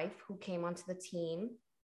his wife who came onto the team.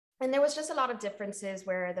 And there was just a lot of differences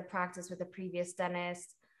where the practice with the previous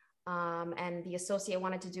dentist and the associate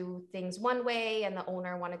wanted to do things one way and the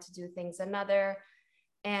owner wanted to do things another.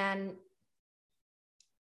 And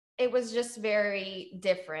it was just very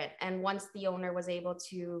different. And once the owner was able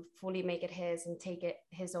to fully make it his and take it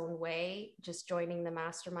his own way, just joining the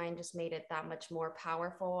mastermind just made it that much more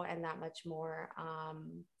powerful and that much more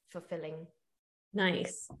fulfilling.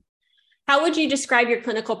 Nice. How would you describe your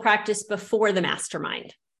clinical practice before the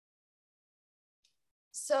mastermind?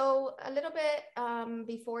 So a little bit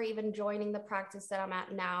before even joining the practice that I'm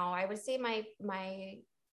at now, I would say my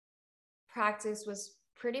practice was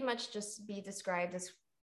pretty much just be described as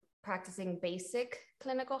practicing basic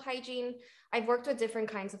clinical hygiene. I've worked with different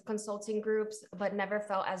kinds of consulting groups, but never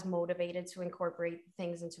felt as motivated to incorporate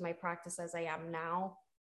things into my practice as I am now.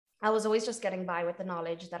 I was always just getting by with the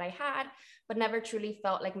knowledge that I had, but never truly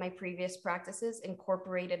felt like my previous practices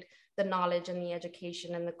incorporated the knowledge and the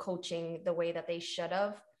education and the coaching the way that they should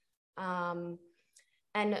have. And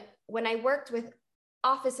when I worked with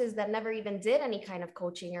offices that never even did any kind of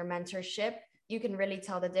coaching or mentorship, you can really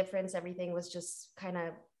tell the difference. Everything was just kind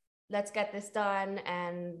of, let's get this done,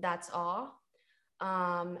 and that's all.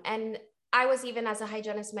 And I was even as a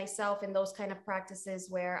hygienist myself in those kind of practices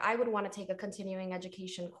where I would want to take a continuing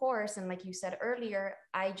education course. And like you said earlier,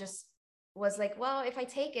 I just was like, well, if I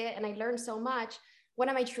take it and I learn so much, what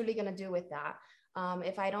am I truly going to do with that?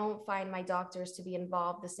 If I don't find my doctors to be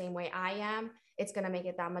involved the same way I am, it's going to make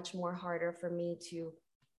it that much more harder for me to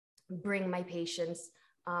bring my patients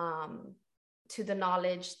to the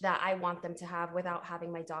knowledge that I want them to have without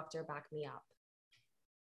having my doctor back me up.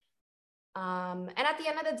 And at the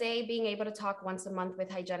end of the day, being able to talk once a month with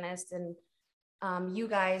hygienists and you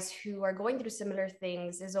guys who are going through similar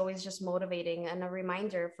things is always just motivating and a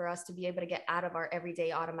reminder for us to be able to get out of our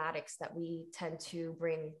everyday automatics that we tend to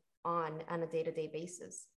bring on a day-to-day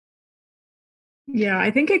basis. Yeah, I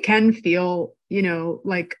think it can feel,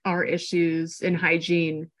 like our issues in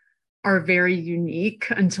hygiene are very unique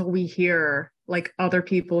until we hear like other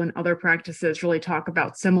people in other practices really talk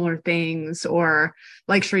about similar things, or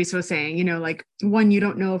like Sharice was saying, like one, you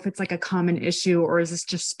don't know if it's like a common issue or is this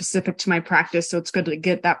just specific to my practice. So it's good to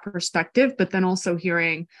get that perspective, but then also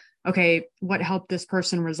hearing, okay, what helped this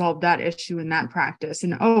person resolve that issue in that practice?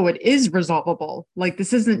 And oh, it is resolvable. Like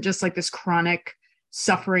this isn't just like this chronic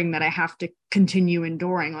suffering that I have to continue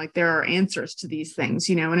enduring. Like there are answers to these things,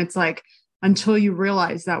 and it's like, until you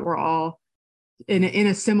realize that we're all in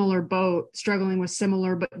a similar boat, struggling with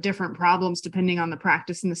similar but different problems, depending on the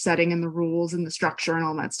practice and the setting and the rules and the structure and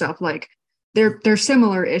all that stuff. Like they're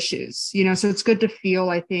similar issues, so it's good to feel,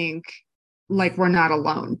 I think, like we're not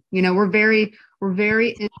alone. We're very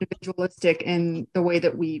individualistic in the way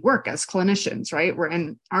that we work as clinicians, right? We're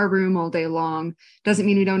in our room all day long. Doesn't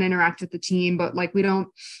mean we don't interact with the team, but like we don't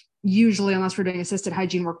usually, unless we're doing assisted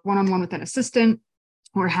hygiene work, one-on-one with an assistant,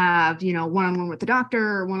 or have, one-on-one with the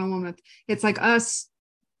doctor, or one-on-one with, it's like us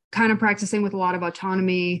kind of practicing with a lot of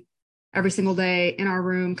autonomy every single day in our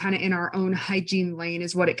room, kind of in our own hygiene lane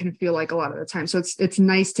is what it can feel like a lot of the time. So it's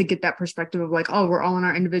nice to get that perspective of like, oh, we're all in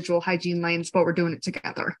our individual hygiene lanes, but we're doing it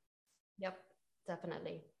together. Yep,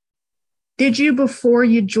 definitely. Did you, before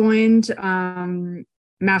you joined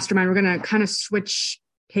Mastermind, we're going to kind of switch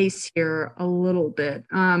pace here a little bit.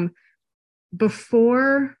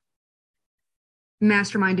 Before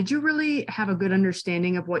Mastermind, did you really have a good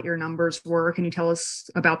understanding of what your numbers were? Can you tell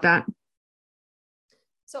us about that?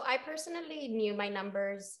 So I personally knew my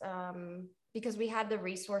numbers because we had the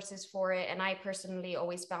resources for it. And I personally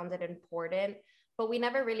always found it important, but we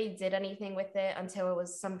never really did anything with it until it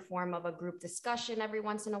was some form of a group discussion every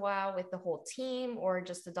once in a while with the whole team or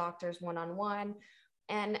just the doctors one-on-one.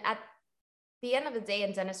 And at the end of the day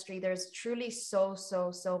in dentistry, there's truly so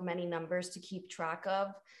many numbers to keep track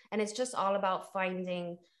of. And it's just all about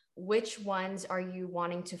finding which ones are you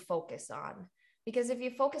wanting to focus on. Because if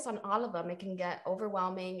you focus on all of them, it can get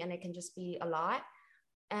overwhelming and it can just be a lot.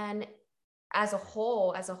 And as a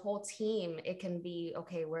whole team, it can be,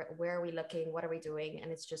 okay, where are we looking? What are we doing?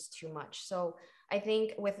 And it's just too much. So I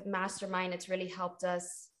think with Mastermind, it's really helped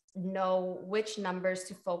us know which numbers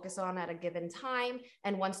to focus on at a given time.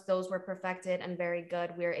 And once those were perfected and very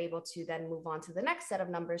good, we're able to then move on to the next set of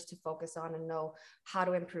numbers to focus on and know how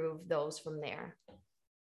to improve those from there.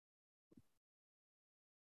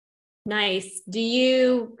 Nice.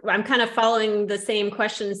 I'm kind of following the same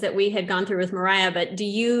questions that we had gone through with Mariah, but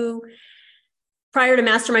prior to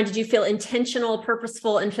Mastermind, did you feel intentional,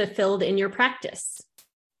 purposeful, and fulfilled in your practice?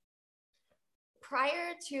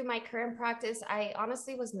 Prior to my current practice, I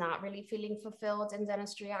honestly was not really feeling fulfilled in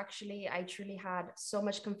dentistry. Actually, I truly had so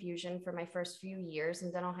much confusion for my first few years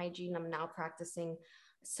in dental hygiene. I'm now practicing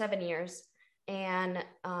 7 years. And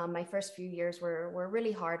my first few years were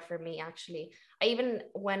really hard for me, actually. I even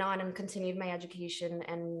went on and continued my education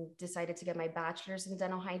and decided to get my bachelor's in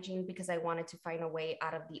dental hygiene because I wanted to find a way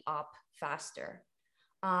out of the op faster.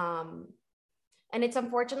 And it's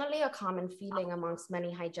unfortunately a common feeling amongst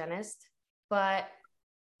many hygienists. But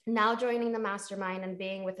now joining the Mastermind and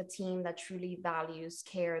being with a team that truly values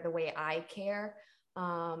care the way I care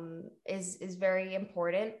is very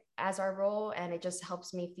important as our role. And it just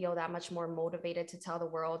helps me feel that much more motivated to tell the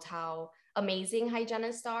world how amazing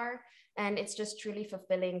hygienists are. And it's just truly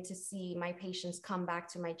fulfilling to see my patients come back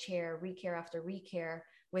to my chair, recare after recare,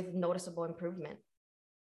 with noticeable improvement.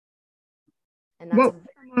 And that's what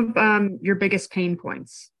were some of your biggest pain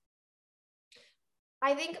points?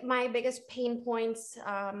 I think my biggest pain points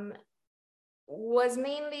was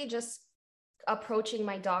mainly just approaching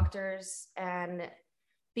my doctors and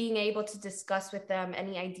being able to discuss with them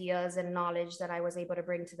any ideas and knowledge that I was able to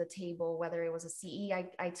bring to the table, whether it was a CE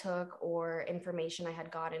I took or information I had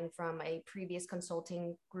gotten from a previous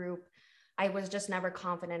consulting group. I was just never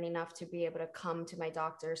confident enough to be able to come to my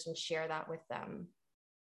doctors and share that with them.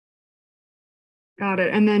 Got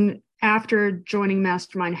it. And then after joining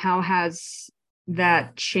Mastermind, how has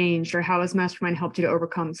that changed, or how has Mastermind helped you to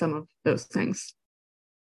overcome some of those things?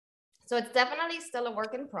 So it's definitely still a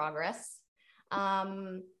work in progress.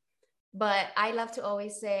 But I love to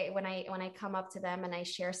always say when I come up to them and I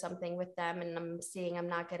share something with them and I'm seeing I'm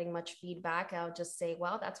not getting much feedback, I'll just say,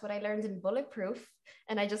 well, that's what I learned in Bulletproof.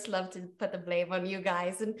 And I just love to put the blame on you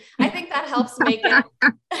guys. And I think that helps make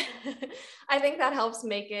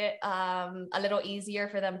it, a little easier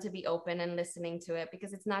for them to be open and listening to it,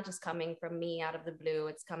 because it's not just coming from me out of the blue.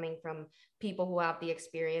 It's coming from people who have the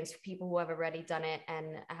experience, people who have already done it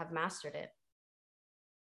and have mastered it.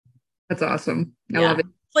 That's awesome. I love it.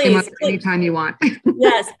 Please. Anytime you want.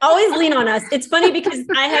 Yes. Always lean on us. It's funny because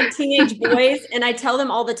I have teenage boys and I tell them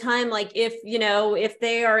all the time, like, if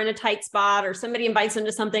they are in a tight spot or somebody invites them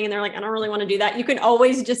to something and they're like, I don't really want to do that, you can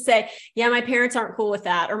always just say, yeah, my parents aren't cool with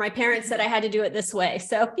that. Or my parents said I had to do it this way.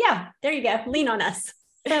 So yeah, there you go. Lean on us.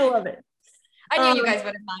 I love it. I knew you guys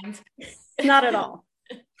wouldn't mind. Not at all.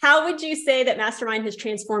 How would you say that Mastermind has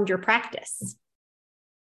transformed your practice?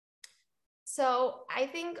 So I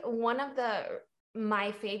think one of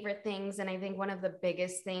my favorite things, and I think one of the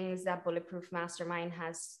biggest things that Bulletproof Mastermind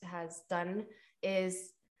has done,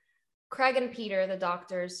 is Craig and Peter, the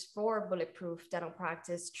doctors for Bulletproof Dental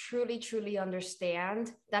Practice, truly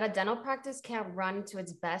understand that a dental practice can't run to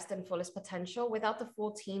its best and fullest potential without the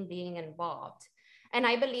full team being involved. And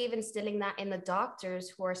I believe instilling that in the doctors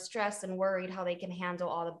who are stressed and worried how they can handle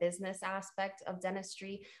all the business aspect of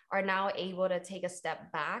dentistry are now able to take a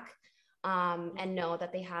step back and know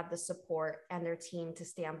that they have the support and their team to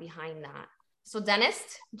stand behind that. So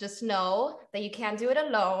dentists, just know that you can't do it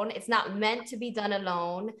alone. It's not meant to be done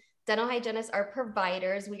alone. Dental hygienists are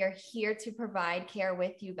providers. We are here to provide care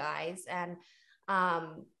with you guys. And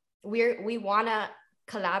we want to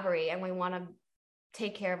collaborate and we want to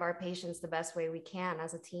take care of our patients the best way we can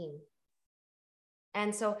as a team.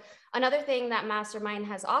 And so another thing that Mastermind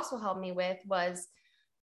has also helped me with was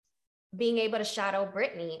being able to shadow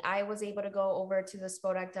Brittany. I was able to go over to the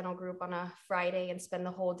Spodak Dental Group on a Friday and spend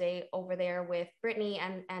the whole day over there with Brittany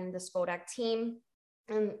and the Spodak team.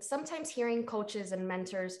 And sometimes hearing coaches and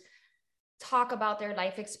mentors talk about their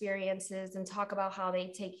life experiences and talk about how they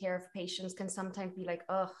take care of patients can sometimes be like,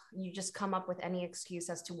 oh, you just come up with any excuse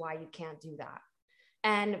as to why you can't do that.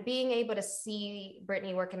 And being able to see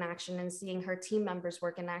Brittany work in action and seeing her team members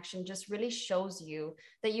work in action just really shows you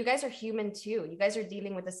that you guys are human too. You guys are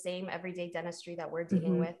dealing with the same everyday dentistry that we're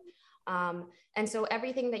dealing with. And so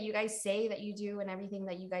everything that you guys say that you do and everything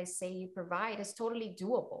that you guys say you provide is totally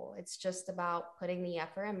doable. It's just about putting the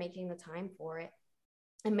effort and making the time for it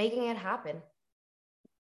and making it happen.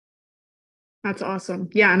 That's awesome.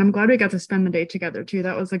 Yeah. And I'm glad we got to spend the day together too.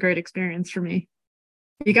 That was a great experience for me.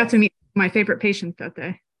 You got to meet my favorite patient that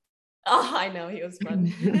day. Oh, I know, he was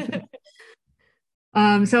fun.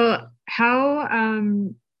 So how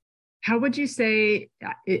would you say,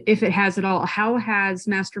 if it has at all, how has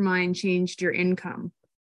Mastermind changed your income?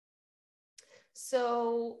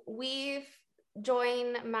 So we've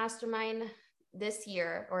joined Mastermind this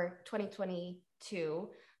year, or 2022.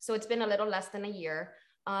 So it's been a little less than a year.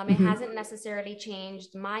 It hasn't necessarily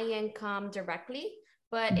changed my income directly,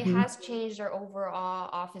 but it has changed our overall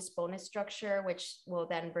office bonus structure, which will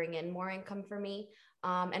then bring in more income for me,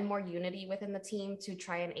 and more unity within the team to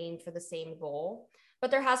try and aim for the same goal. But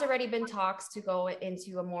there has already been talks to go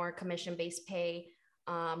into a more commission-based pay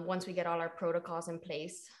once we get all our protocols in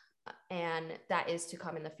place, and that is to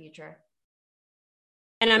come in the future.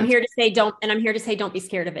 And I'm here to say don't be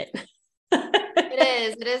scared of it.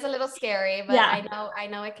 It is a little scary, but yeah. I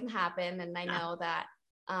know it can happen, and I know that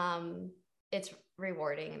it's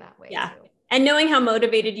rewarding in that way. Yeah. Too. And knowing how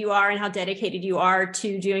motivated you are and how dedicated you are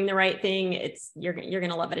to doing the right thing, you're going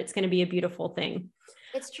to love it. It's going to be a beautiful thing.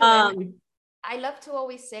 It's true. I love to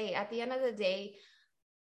always say, at the end of the day,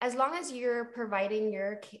 as long as you're providing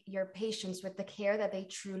your patients with the care that they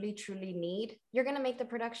truly, truly need, you're going to make the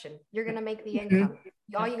production. You're going to make the income.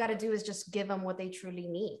 All you got to do is just give them what they truly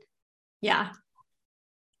need. Yeah.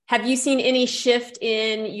 Have you seen any shift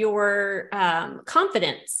in your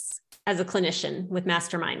confidence as a clinician with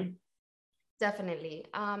Mastermind? Definitely.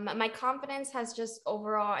 My confidence has just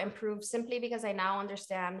overall improved simply because I now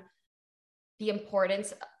understand the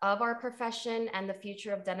importance of our profession, and the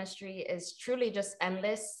future of dentistry is truly just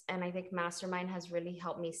endless. And I think Mastermind has really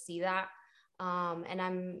helped me see that.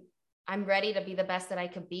 And I'm ready to be the best that I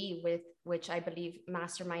could be, with which I believe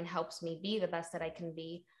Mastermind helps me be the best that I can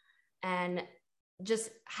be. And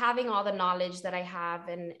just having all the knowledge that I have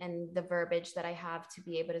and the verbiage that I have to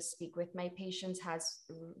be able to speak with my patients has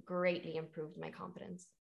greatly improved my confidence.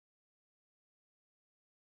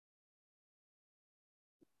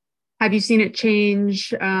 Have you seen it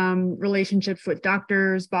change relationships with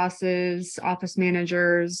doctors, bosses, office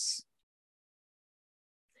managers?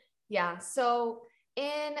 Yeah. So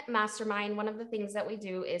in Mastermind, one of the things that we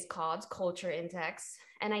do is called Culture Index.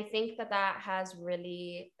 And I think that has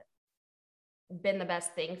really been the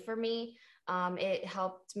best thing for me. It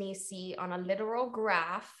helped me see on a literal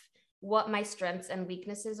graph what my strengths and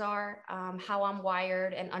weaknesses are, how I'm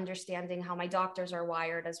wired, and understanding how my doctors are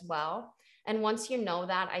wired as well. And once you know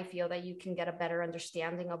that, I feel that you can get a better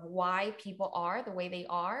understanding of why people are the way they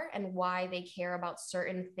are and why they care about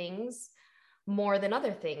certain things more than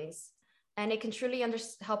other things. And it can truly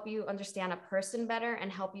help you understand a person better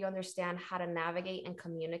and help you understand how to navigate and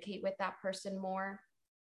communicate with that person more.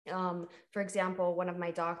 For example, one of my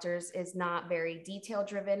doctors is not very detail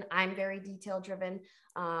driven. I'm very detail driven.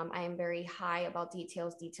 I am very high about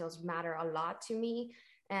details. Details matter a lot to me.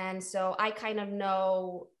 And so I kind of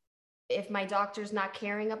know if my doctor's not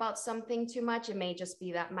caring about something too much, it may just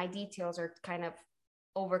be that my details are kind of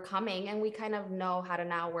overcoming, and we kind of know how to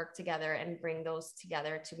now work together and bring those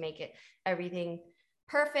together to make it everything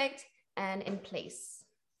perfect and in place.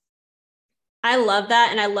 I love that.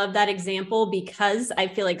 And I love that example because I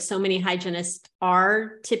feel like so many hygienists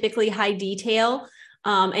are typically high detail.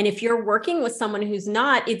 And if you're working with someone who's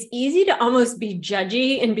not, it's easy to almost be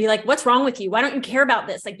judgy and be like, what's wrong with you? Why don't you care about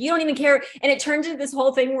this? Like, you don't even care. And it turns into this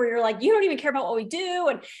whole thing where you're like, you don't even care about what we do.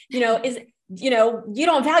 And, you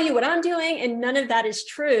don't value what I'm doing, and none of that is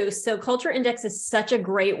true. So Culture Index is such a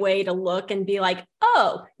great way to look and be like,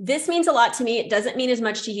 oh, this means a lot to me. It doesn't mean as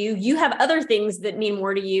much to you. You have other things that mean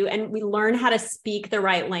more to you. And we learn how to speak the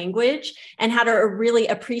right language and how to really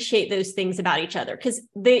appreciate those things about each other. Because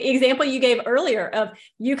the example you gave earlier of,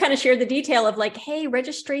 you kind of shared the detail of like, hey,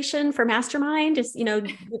 registration for Mastermind is,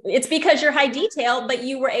 it's because you're high detail, but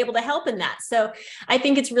you were able to help in that. So I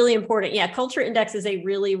think it's really important. Yeah. Culture Index is a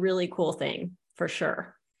really, really cool thing. For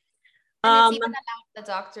sure. And it's even allowed the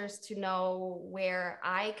doctors to know where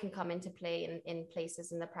I can come into play in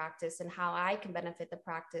places in the practice, and how I can benefit the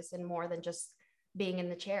practice, and more than just being in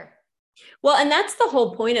the chair. Well, and that's the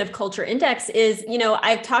whole point of Culture Index is,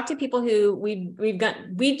 I've talked to people who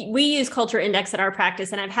we use Culture Index at our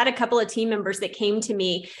practice, and I've had a couple of team members that came to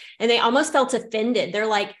me and they almost felt offended. They're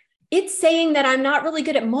like, it's saying that I'm not really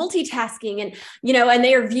good at multitasking, and, and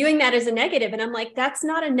they are viewing that as a negative. And I'm like, that's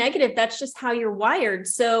not a negative. That's just how you're wired.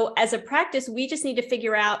 So as a practice, we just need to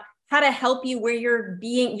figure out how to help you where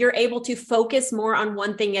you're able to focus more on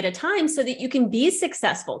one thing at a time so that you can be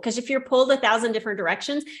successful. Because if you're pulled 1,000 different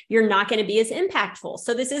directions, you're not going to be as impactful.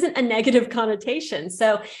 So this isn't a negative connotation.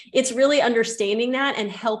 So it's really understanding that and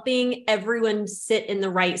helping everyone sit in the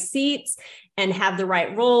right seats and have the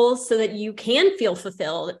right roles so that you can feel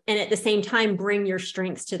fulfilled and at the same time bring your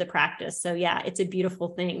strengths to the practice. So yeah, it's a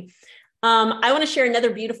beautiful thing. I want to share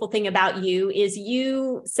another beautiful thing about you is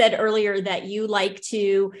you said earlier that you like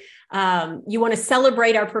to, you want to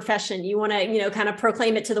celebrate our profession. You want to, kind of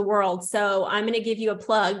proclaim it to the world. So I'm going to give you a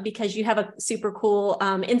plug because you have a super cool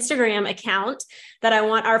Instagram account that I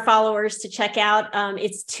want our followers to check out.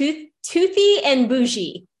 It's Toothy and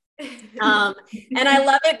Bougie. And I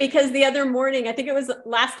love it because the other morning, I think it was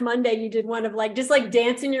last Monday, you did one of just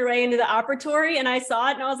dancing your way into the operatory. And I saw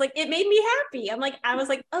it and I was like, it made me happy. I was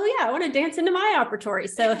like, oh yeah, I want to dance into my operatory.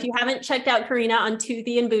 So if you haven't checked out Karina on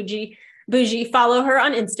Toothy and Bougie, follow her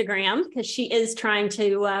on Instagram because she is trying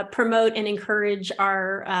to promote and encourage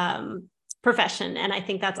our profession. And I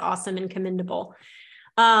think that's awesome and commendable.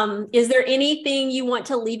 Is there anything you want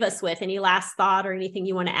to leave us with? Any last thought or anything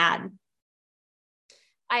you want to add?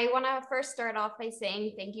 I want to first start off by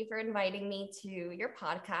saying thank you for inviting me to your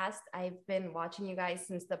podcast. I've been watching you guys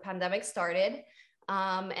since the pandemic started,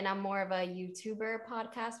 and I'm more of a YouTuber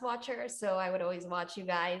podcast watcher, so I would always watch you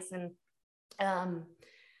guys. And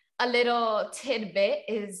a little tidbit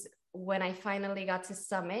is when I finally got to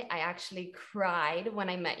Summit, I actually cried when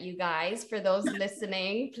I met you guys. For those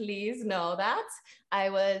listening, please know that. I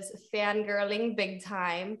was fangirling big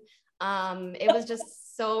time. It was just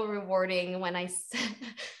so rewarding when I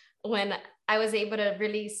was able to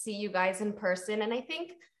really see you guys in person. And I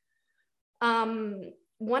think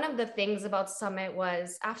one of the things about Summit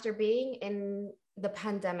was after being in the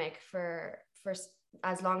pandemic for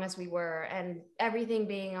as long as we were, and everything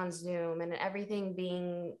being on Zoom and everything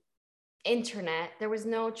being internet, there was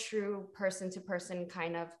no true person-to-person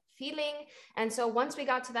kind of feeling. And so once we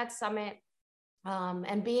got to that Summit,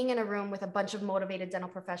 and being in a room with a bunch of motivated dental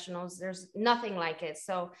professionals, there's nothing like it.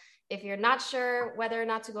 So if you're not sure whether or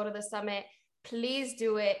not to go to the Summit, please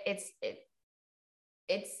do it.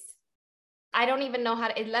 I don't even know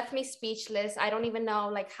it left me speechless. I don't even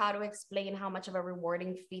know how to explain how much of a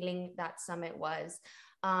rewarding feeling that Summit was.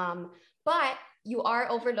 But you are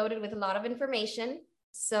overloaded with a lot of information.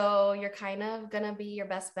 So you're kind of going to be your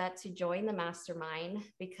best bet to join the Mastermind,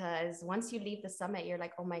 because once you leave the Summit, you're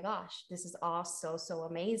like, oh my gosh, this is all so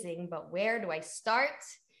amazing, but where do I start?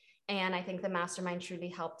 And I think the Mastermind truly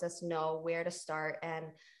helped us know where to start and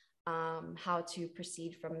how to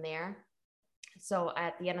proceed from there. So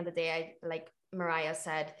at the end of the day, like Mariah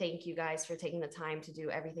said, thank you guys for taking the time to do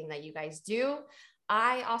everything that you guys do.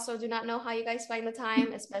 I also do not know how you guys find the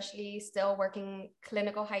time, especially still working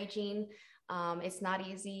clinical hygiene. It's not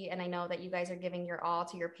easy. And I know that you guys are giving your all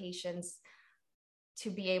to your patients to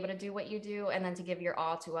be able to do what you do. And then to give your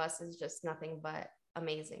all to us is just nothing but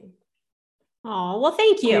amazing. Oh, well,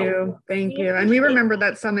 thank you. Thank you. And we remember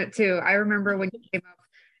that Summit too. I remember when you came up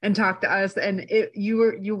and talked to us, and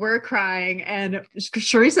you were crying, and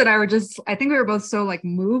Charisse and I think we were both so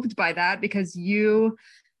moved by that, because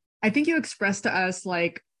I think you expressed to us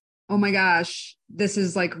oh my gosh, this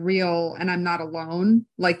is real and I'm not alone.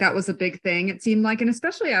 That was a big thing, it seemed like. And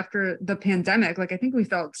especially after the pandemic, I think we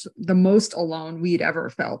felt the most alone we'd ever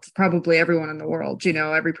felt, probably everyone in the world,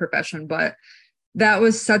 every profession. But that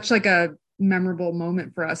was such a memorable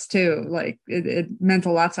moment for us too. It meant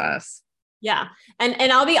a lot to us. Yeah. And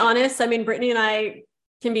I'll be honest, Brittany and I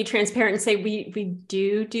can be transparent and say we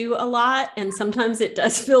do a lot. And sometimes it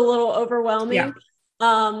does feel a little overwhelming. Yeah.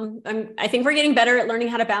 I think we're getting better at learning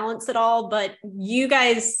how to balance it all, but you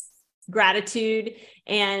guys, gratitude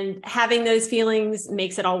and having those feelings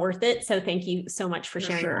makes it all worth it. So thank you so much for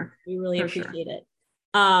sharing. Sure. We really appreciate it.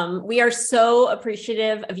 We are so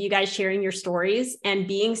appreciative of you guys sharing your stories and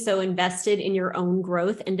being so invested in your own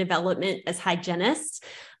growth and development as hygienists.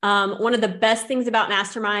 One of the best things about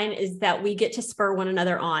Mastermind is that we get to spur one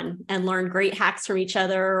another on and learn great hacks from each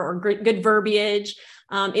other or good verbiage.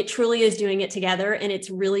 It truly is doing it together, and it's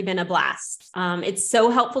really been a blast. It's so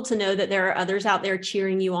helpful to know that there are others out there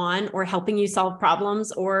cheering you on or helping you solve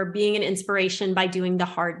problems or being an inspiration by doing the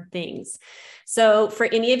hard things. So for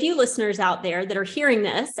any of you listeners out there that are hearing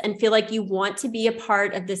this and feel like you want to be a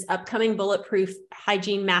part of this upcoming Bulletproof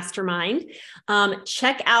Hygiene Mastermind,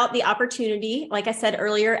 check out the opportunity, like I said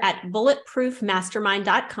earlier, at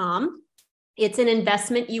bulletproofmastermind.com. It's an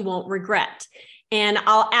investment you won't regret. And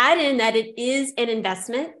I'll add in that it is an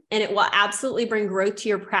investment and it will absolutely bring growth to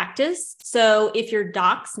your practice. So if your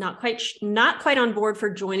doc's not quite on board for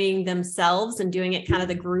joining themselves and doing it kind of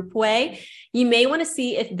the group way, you may want to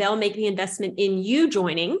see if they'll make the investment in you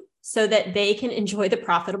joining so that they can enjoy the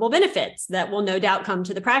profitable benefits that will no doubt come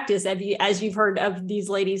to the practice as you've heard of these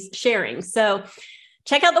ladies sharing. So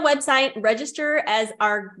check out the website, register, as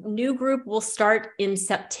our new group will start in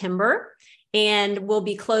September and will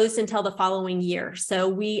be closed until the following year. So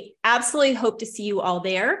we absolutely hope to see you all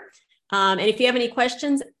there. And if you have any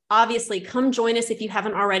questions, obviously come join us if you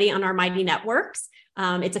haven't already on our Mighty Networks.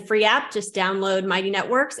 It's a free app. Just download Mighty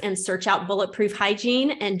Networks and search out Bulletproof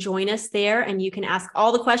Hygiene and join us there. And you can ask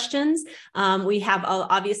all the questions. We have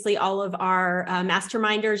obviously all of our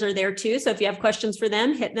masterminders are there too. So if you have questions for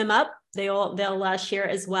them, hit them up. They'll share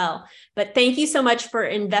as well. But thank you so much for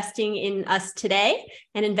investing in us today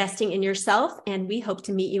and investing in yourself. And we hope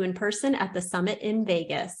to meet you in person at the summit in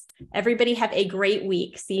Vegas. Everybody have a great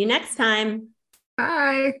week. See you next time.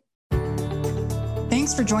 Bye.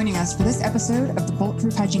 Thanks for joining us for this episode of the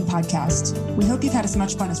Bulletproof Hygiene Podcast. We hope you've had as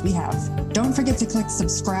much fun as we have. Don't forget to click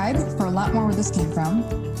subscribe for a lot more where this came from.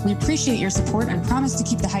 We appreciate your support and promise to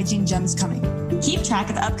keep the hygiene gems coming. Keep track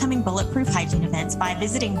of upcoming Bulletproof Hygiene events by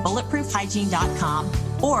visiting bulletproofhygiene.com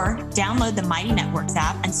or download the Mighty Networks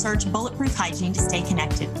app and search Bulletproof Hygiene to stay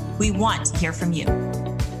connected. We want to hear from you.